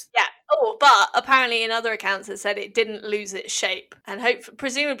times. Yeah. Oh, but apparently in other accounts it said it didn't lose its shape. And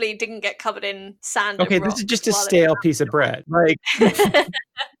presumably didn't get covered in sand. Okay, this is just a stale piece of bread. Like...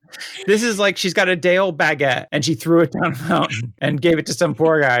 This is like she's got a day old baguette and she threw it down a mountain and gave it to some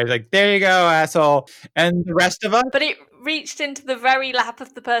poor guy. Like, there you go, asshole. And the rest of us. But it reached into the very lap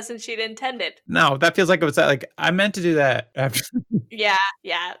of the person she'd intended. No, that feels like it was like I meant to do that. Yeah,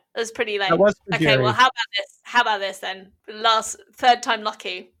 it was pretty late. That was okay, well, how about this then? Third time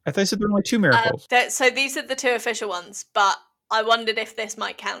lucky. I thought you said there were only 2 miracles. So these are the 2 official ones, but I wondered if this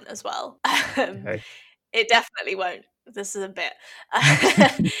might count as well. Okay. It definitely won't. This is a bit.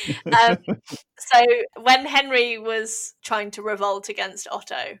 So when Henry was trying to revolt against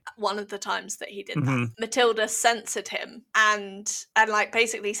Otto, one of the times that he did that, Matilda censored him and like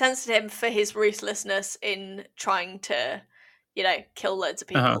basically censored him for his ruthlessness in trying to, kill loads of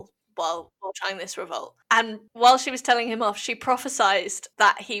people while trying this revolt. And while she was telling him off, she prophesied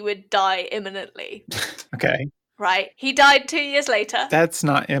that he would die imminently. Okay. Right. He died 2 years later. That's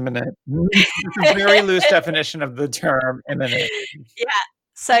not imminent. It's a very loose definition of the term imminent. Yeah.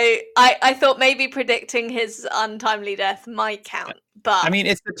 So I thought maybe predicting his untimely death might count. But I mean,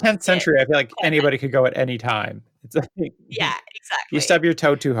 it's the 10th century. I feel like anybody could go at any time. It's like, yeah, exactly. You stub your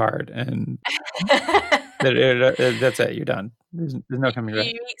toe too hard and that's it. You're done. There's no coming back.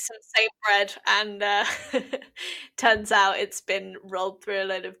 You eat some same bread and turns out it's been rolled through a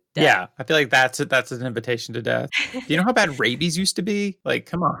load of death. Yeah, I feel like that's an invitation to death. Do you know how bad rabies used to be? Like,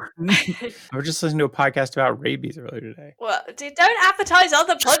 come on. I was just listening to a podcast about rabies earlier today. Well, don't advertise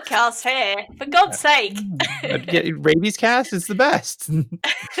other podcasts here, for God's sake. Rabies cast is the best.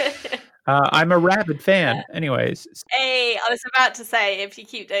 I'm a rabid fan. Anyways. Hey, I was about to say, if you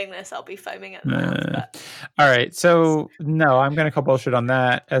keep doing this, I'll be foaming at the mouth. All right. So, no, I'm going to call bullshit on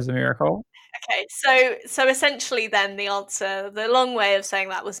that as a miracle. Okay, so essentially then the answer, the long way of saying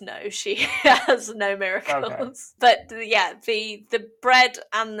that was no, she has no miracles. Okay. But yeah, the bread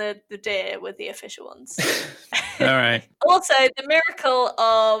and the deer were the official ones. All right. Also, the miracle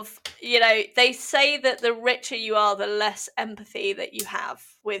of, they say that the richer you are, the less empathy that you have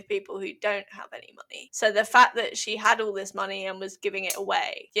with people who don't have any money. So the fact that she had all this money and was giving it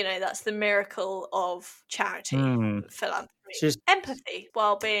away, that's the miracle of charity, philanthropy. Empathy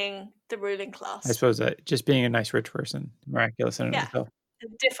while being the ruling class. I suppose that just being a nice rich person, miraculous in itself.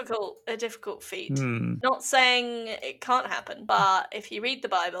 A difficult feat. Not saying it can't happen, but if you read the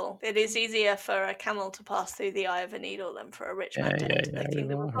Bible, it is easier for a camel to pass through the eye of a needle than for a rich man to enter the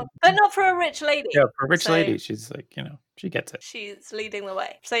kingdom of God. But not for a rich lady. Yeah, for a rich lady, she's like, she gets it. She's leading the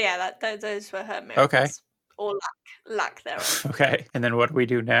way. So yeah, those were her miracles. Okay. Or lack thereof. Okay. And then what do we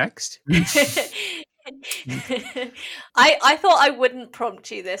do next? I thought I wouldn't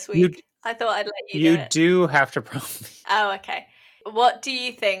prompt you this week. I thought I'd let you do it. You do have to prompt me. Oh, okay. What do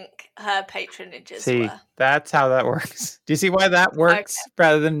you think her patronages were? That's how that works. Do you see why that works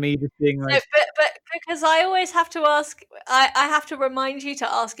rather than me just being like... No, but because I always have to ask, I have to remind you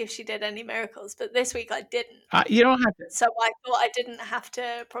to ask if she did any miracles, but this week I didn't. You don't have to. So I thought I didn't have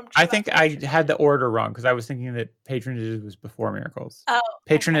to prompt you. I think I had the order wrong because I was thinking that patronages was before miracles. Oh.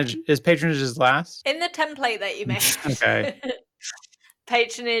 Patronage is patronages last? In the template that you made. Okay.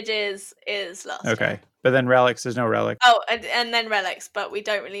 Patronage is last. Okay. But then relics, there's no relic. Oh, and then relics, but we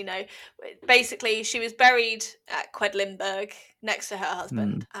don't really know. Basically, she was buried at Quedlinburg next to her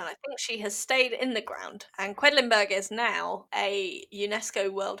husband, and I think she has stayed in the ground. And Quedlinburg is now a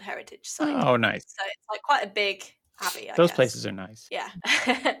UNESCO World Heritage Site. Oh, nice. So it's like quite a big abbey, I Those guess. places are nice. Yeah.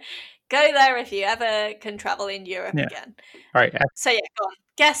 Go there if you ever can travel in Europe again. All right. So yeah, go on.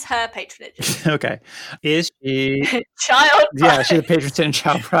 Guess her patronage. Okay. Is she... Child bride? Yeah, she's the patron saint of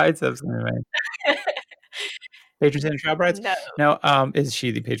child brides. That's anyway. Patron saint of child brides? No. Is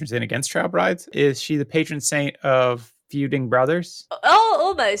she the patron saint against child brides? Is she the patron saint of feuding brothers? Oh,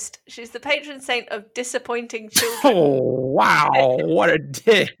 almost. She's the patron saint of disappointing children. Oh, wow. What a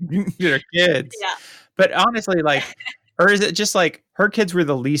dick to her kids. Yeah. But honestly, like... Or is it just like her kids were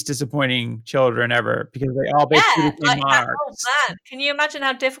the least disappointing children ever because they all basically became monarchs? Oh man, can you imagine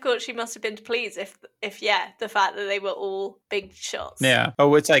how difficult she must have been to please if the fact that they were all big shots. Yeah.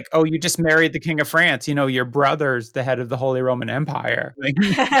 Oh, it's like, you just married the King of France. Your brother's the head of the Holy Roman Empire.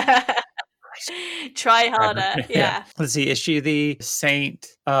 Try harder. Yeah. Let's see. Is she the saint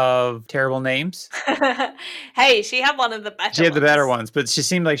of terrible names? Hey, she had one of the better. She had the better ones, but she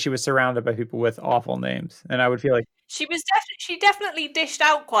seemed like she was surrounded by people with awful names, and I would feel like she definitely dished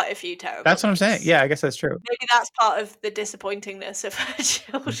out quite a few terrible. That's what I'm saying. Yeah, I guess that's true. Maybe that's part of the disappointingness of her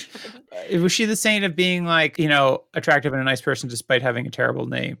children. Was she the saint of being like, attractive and a nice person despite having a terrible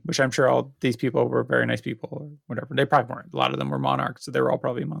name? Which I'm sure all these people were very nice people or whatever. They probably weren't. A lot of them were monarchs, so they were all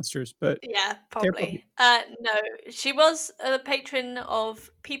probably monsters. But yeah, probably. No, she was a patron of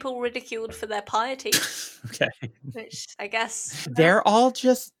people ridiculed for their piety. Okay. Which I guess they're all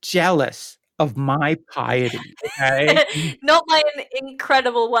just jealous of my piety. Okay. Not my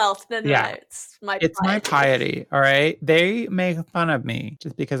incredible wealth. No, Yeah. it's my It's piety. my piety. All right. They make fun of me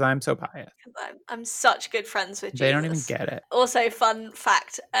just because I'm so pious. I'm such good friends with Jesus. They don't even get it. Also, fun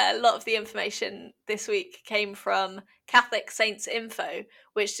fact, a lot of the information this week came from Catholic Saints Info,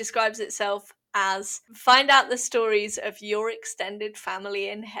 which describes itself as find out the stories of your extended family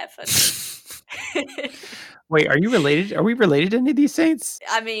in heaven. Wait, are you related? Are we related to any of these saints?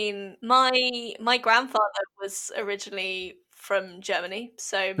 I mean, my grandfather was originally from Germany,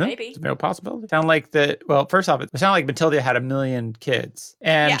 so maybe. It's no possibility. Sound like that. Well, first off, it sounded like Matilda had 1 million kids,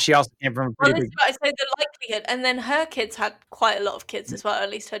 and she also came from a pretty big. So the likelihood, and then her kids had quite a lot of kids as well. Or at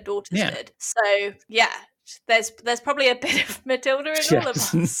least her daughters did. So yeah, there's probably a bit of Matilda in all of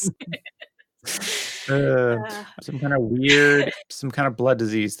us. Some kind of weird, some kind of blood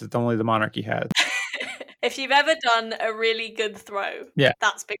disease that only the monarchy has. If you've ever done a really good throw,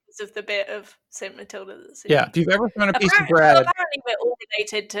 that's because of the bit of St. Matilda that's in if you've ever thrown a piece of bread. Well, apparently we're all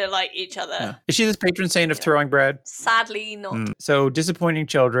related to like each other. Yeah. Is she this patron saint of throwing bread? Sadly not. So disappointing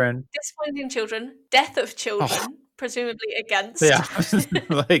children. Death of children. Presumably against. Yeah.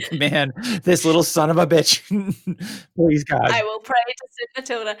 Like, man, this little son of a bitch. Please, God. I will pray to St.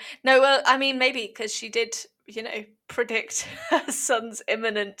 Matilda. No, well, I mean, maybe because she did, predict her son's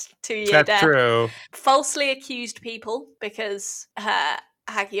imminent 2-year death. That's true. Falsely accused people because her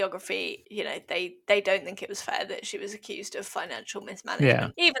hagiography, they don't think it was fair that she was accused of financial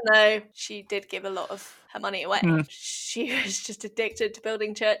mismanagement. Yeah. Even though she did give a lot of her money away. She was just addicted to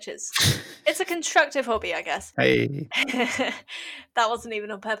building churches. It's a constructive hobby, I guess. Hey. That wasn't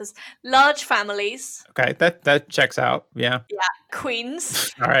even on purpose. Large families. Okay, that checks out. Yeah. Yeah.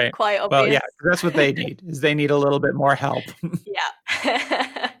 Queens. All right. Quite obvious. Well, yeah, that's what they need. Is they need a little bit more help.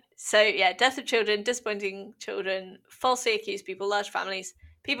 Yeah. So, yeah, death of children, disappointing children, falsely accused people, large families,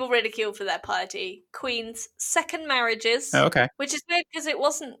 people ridiculed for their piety, queens, second marriages. Oh, okay. Which is weird because it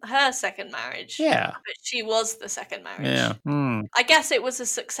wasn't her second marriage. Yeah. But she was the second marriage. Yeah. I guess it was a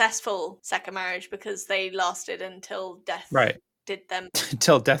successful second marriage because they lasted until death did them.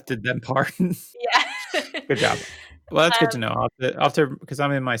 Until death did them part. Yeah. Good job. Well, that's good to know. I'll have to, because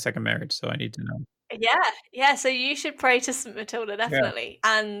I'm in my second marriage, so I need to know. Yeah. So you should pray to St. Matilda, definitely.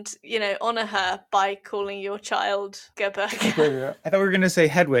 Yeah. And, honor her by calling your child Gerberga. I thought we were going to say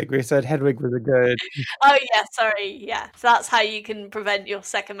Hedwig. We said Hedwig was a good. Oh, yeah. Sorry. Yeah. So that's how you can prevent your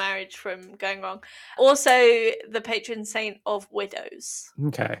second marriage from going wrong. Also, the patron saint of widows.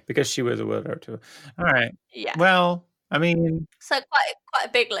 Okay. Because she was a widow, too. All right. Yeah. Well, I mean, so quite a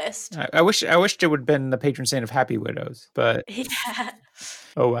big list. I wish it would have been the patron saint of happy widows, but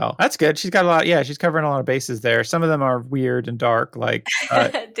oh well, that's good. She's got a lot. Yeah, she's covering a lot of bases there. Some of them are weird and dark, like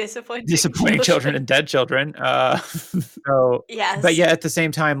disappointing children and dead children. So yes, but at the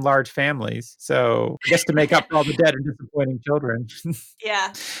same time, large families. So I guess to make up for all the dead and disappointing children. Yeah,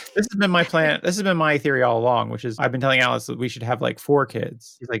 this has been my plan. This has been my theory all along, which is I've been telling Alice that we should have like 4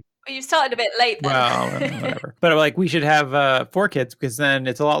 kids. She's like, well, you started a bit late then. Well, whatever. But like we should have 4 kids because then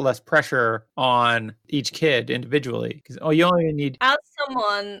it's a lot less pressure on each kid individually. Because you only need. As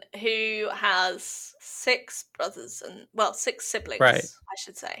someone who has 6 brothers and 6 siblings, right. I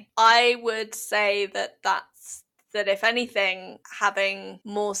should say, I would say that if anything, having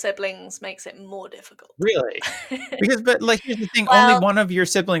more siblings makes it more difficult. Really? Because, but like, here's the thing: only one of your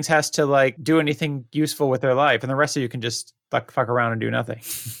siblings has to like do anything useful with their life, and the rest of you can just like fuck around and do nothing,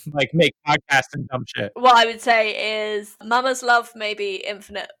 like make podcasts and dumb shit. What I would say is, Mama's love may be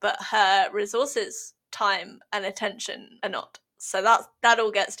infinite, but her resources, time, and attention are not. So that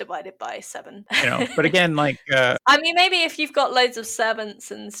all gets divided by 7. But again, like I mean, maybe if you've got loads of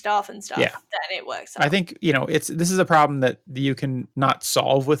servants and staff and stuff, then it works out. I think this is a problem that you can not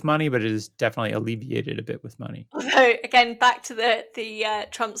solve with money, but it is definitely alleviated a bit with money. Although, again, back to the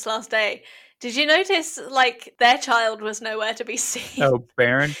Trump's last day. Did you notice, like, their child was nowhere to be seen? Oh,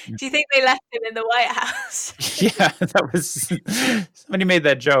 Barron? Do you think they left him in the White House? Yeah, that was... Somebody made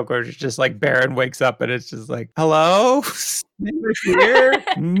that joke where it's just like Barron wakes up and it's just like, hello? Here?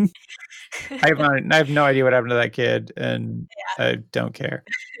 I have no idea what happened to that kid, and I don't care.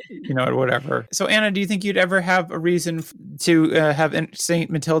 Whatever. So, Anna, do you think you'd ever have a reason to have St.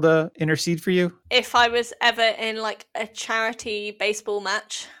 Matilda intercede for you? If I was ever in, like, a charity baseball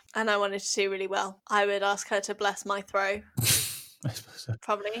match... and I wanted to do really well, I would ask her to bless my throw. I suppose so.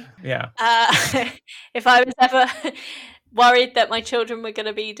 Probably. Yeah. If I was ever worried that my children were going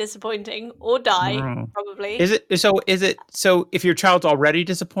to be disappointing or die, probably. Is it so if your child's already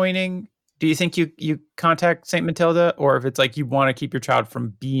disappointing, do you think you contact St. Matilda, or if it's like you want to keep your child from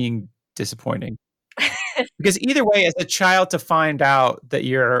being disappointing? Because either way, as a child, to find out that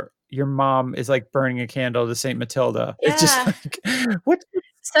your your mom is like burning a candle to Saint Matilda. Yeah. It's just like, what?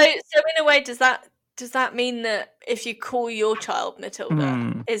 So in a way, does that mean that if you call your child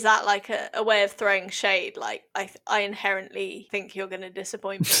Matilda, is that like a way of throwing shade? Like, I inherently think you're going to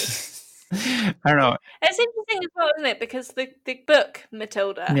disappoint me. I don't know. It's interesting as well, isn't it? Because the book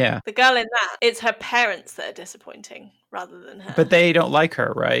Matilda, Yeah, the girl in that, it's her parents that are disappointing rather than her. but they don't like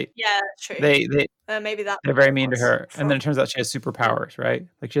her, right? Yeah, true. They maybe that they're very mean to her, and then it turns out she has superpowers, right?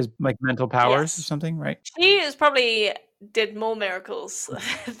 Like she has like mental powers or something, right? She is probably did more miracles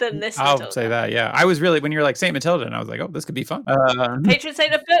than this. I'll Matilda. say that. Yeah, I was really when you're like Saint Matilda, and I was like, oh, this could be fun. Patron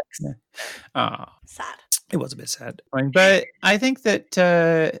saint of books. Yeah. Sad. It was a bit sad, but I think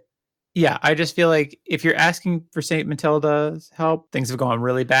that. Yeah, I just feel like if you're asking for Saint Matilda's help, things have gone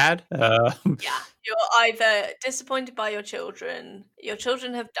really bad. Yeah, you're either disappointed by your children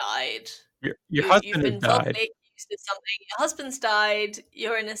have died, your husband you've been has died. falsely accused of something, your husband's died,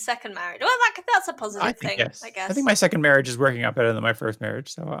 you're in a second marriage. Well, that's a positive thing, yes. I guess. I think my second marriage is working out better than my first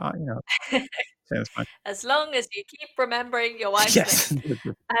marriage, so that's fine. As long as you keep remembering your wife's name.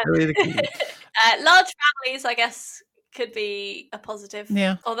 Really the key. Large families, I guess, could be a positive.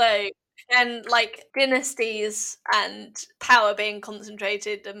 Yeah. Although, and like dynasties and power being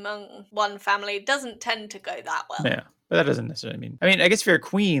concentrated among one family doesn't tend to go that well. Yeah. But that doesn't necessarily mean. I mean, I guess if you're a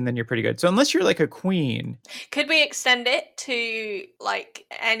queen, then you're pretty good. So unless you're like a queen, could we extend it to like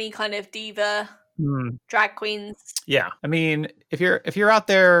any kind of diva, drag queens? Yeah. I mean, if you're out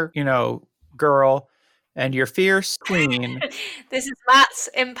there, girl, and you're fierce queen. This is Matt's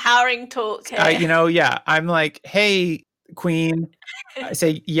empowering talk here. I'm like, hey, queen. I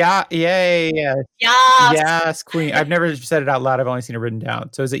say, yes, queen. I've never said it out loud. I've only seen it written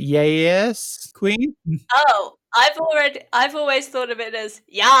down. So is it yes, queen? Oh, I've always thought of it as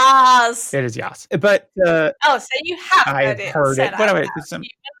yas. It is yas. But so you have heard it. Whatever.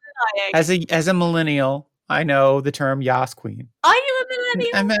 As a millennial, I know the term yas queen. Are you a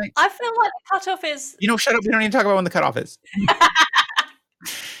millennial? I feel like the cutoff is. Shut up. We don't need to talk about when the cutoff is.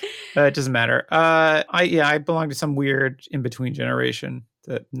 It doesn't matter. I belong to some weird in between generation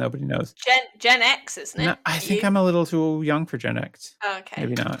that nobody knows. Gen X, isn't it? No, I think I'm a little too young for Gen X. Oh, okay.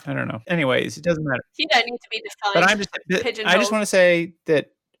 Maybe not. I don't know. Anyways, it doesn't matter. You don't need to be defined. But I just want to say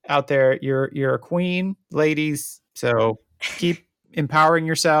that out there, you're a queen, ladies. So keep empowering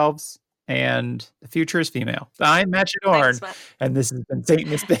yourselves. And the future is female. I'm Matt Shadorn, and this has been Saint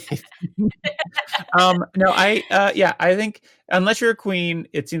Miss Babe. I think unless you're a queen,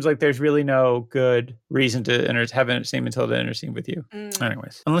 it seems like there's really no good reason to have Saint Matilda intercede with you.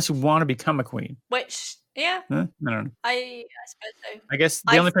 Anyways, unless you want to become a queen. Which, yeah. I don't know. I suppose so. I guess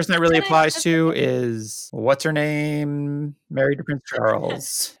the only person that really applies to is, what's her name? Married to Prince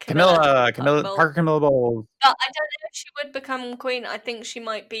Charles. Camilla Parker Camilla Bowles. But I don't know if she would become queen. I think she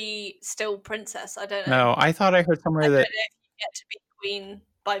might be still princess. I don't know. No, I thought I heard somewhere that... I don't know if you get to be queen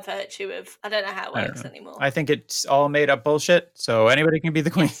by virtue of... I don't know how it works anymore. I think it's all made up bullshit, so anybody can be the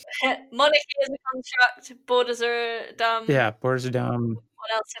queen. Monarchy is a construct. Borders are dumb. Yeah, borders are dumb.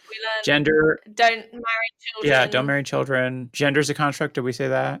 What else have we learned? Gender. Don't marry children. Yeah, don't marry children. Gender's a construct. Did we say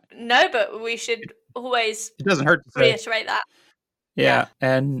that? No, but we should always... It doesn't hurt to reiterate that. Yeah,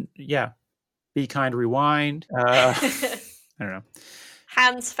 and be kind, rewind. I don't know.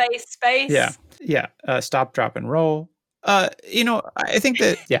 Hands, face, space. Yeah. Stop, drop, and roll. I think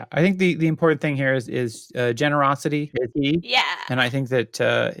that I think the important thing here is generosity is key. Yeah. And I think that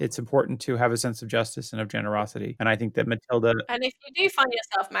it's important to have a sense of justice and of generosity. And I think that Matilda. And if you do find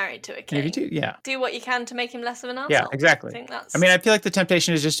yourself married to a king, if you do, do what you can to make him less of an arsehole. Yeah, exactly. I feel like the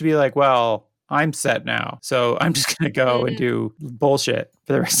temptation is just to be like, well, I'm set now, so I'm just going to go and do bullshit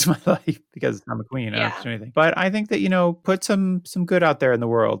for the rest of my life because I'm a queen. I don't have to do anything. But I think that, put some good out there in the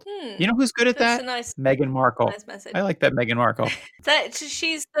world. You know who's good at that? Meghan Markle. Nice message. I like that Meghan Markle.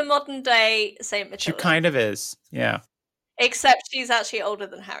 She's the modern day Saint Matilda. She kind of is, yeah. Except she's actually older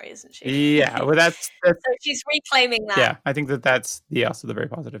than Harry, isn't she? Yeah, well, that's so she's reclaiming that. Yeah, I think that's also the very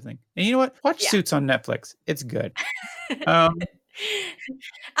positive thing. And you know what? Watch Suits on Netflix. It's good.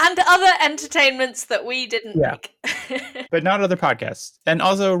 And other entertainments that we didn't make. But not other podcasts. And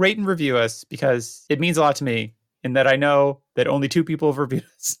also rate and review us because it means a lot to me in that I know that only 2 people have reviewed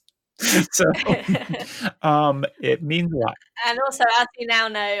us. So it means a lot. And also, as you now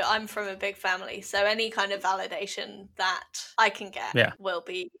know, I'm from a big family. So any kind of validation that I can get will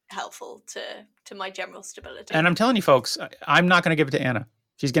be helpful to my general stability. And I'm telling you, folks, I'm not going to give it to Anna.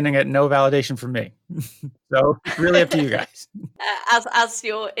 She's going to get no validation from me. So it's really up to you guys. As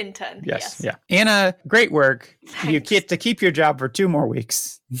your intern. Yes. Yeah. Anna, great work. Thanks. You get to keep your job for 2 more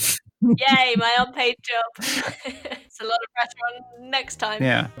weeks. Yay, my unpaid job. It's a lot of pressure on next time.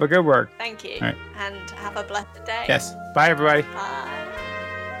 Yeah, but good work. Thank you. Right. And have a blessed day. Yes. Bye, everybody. Bye.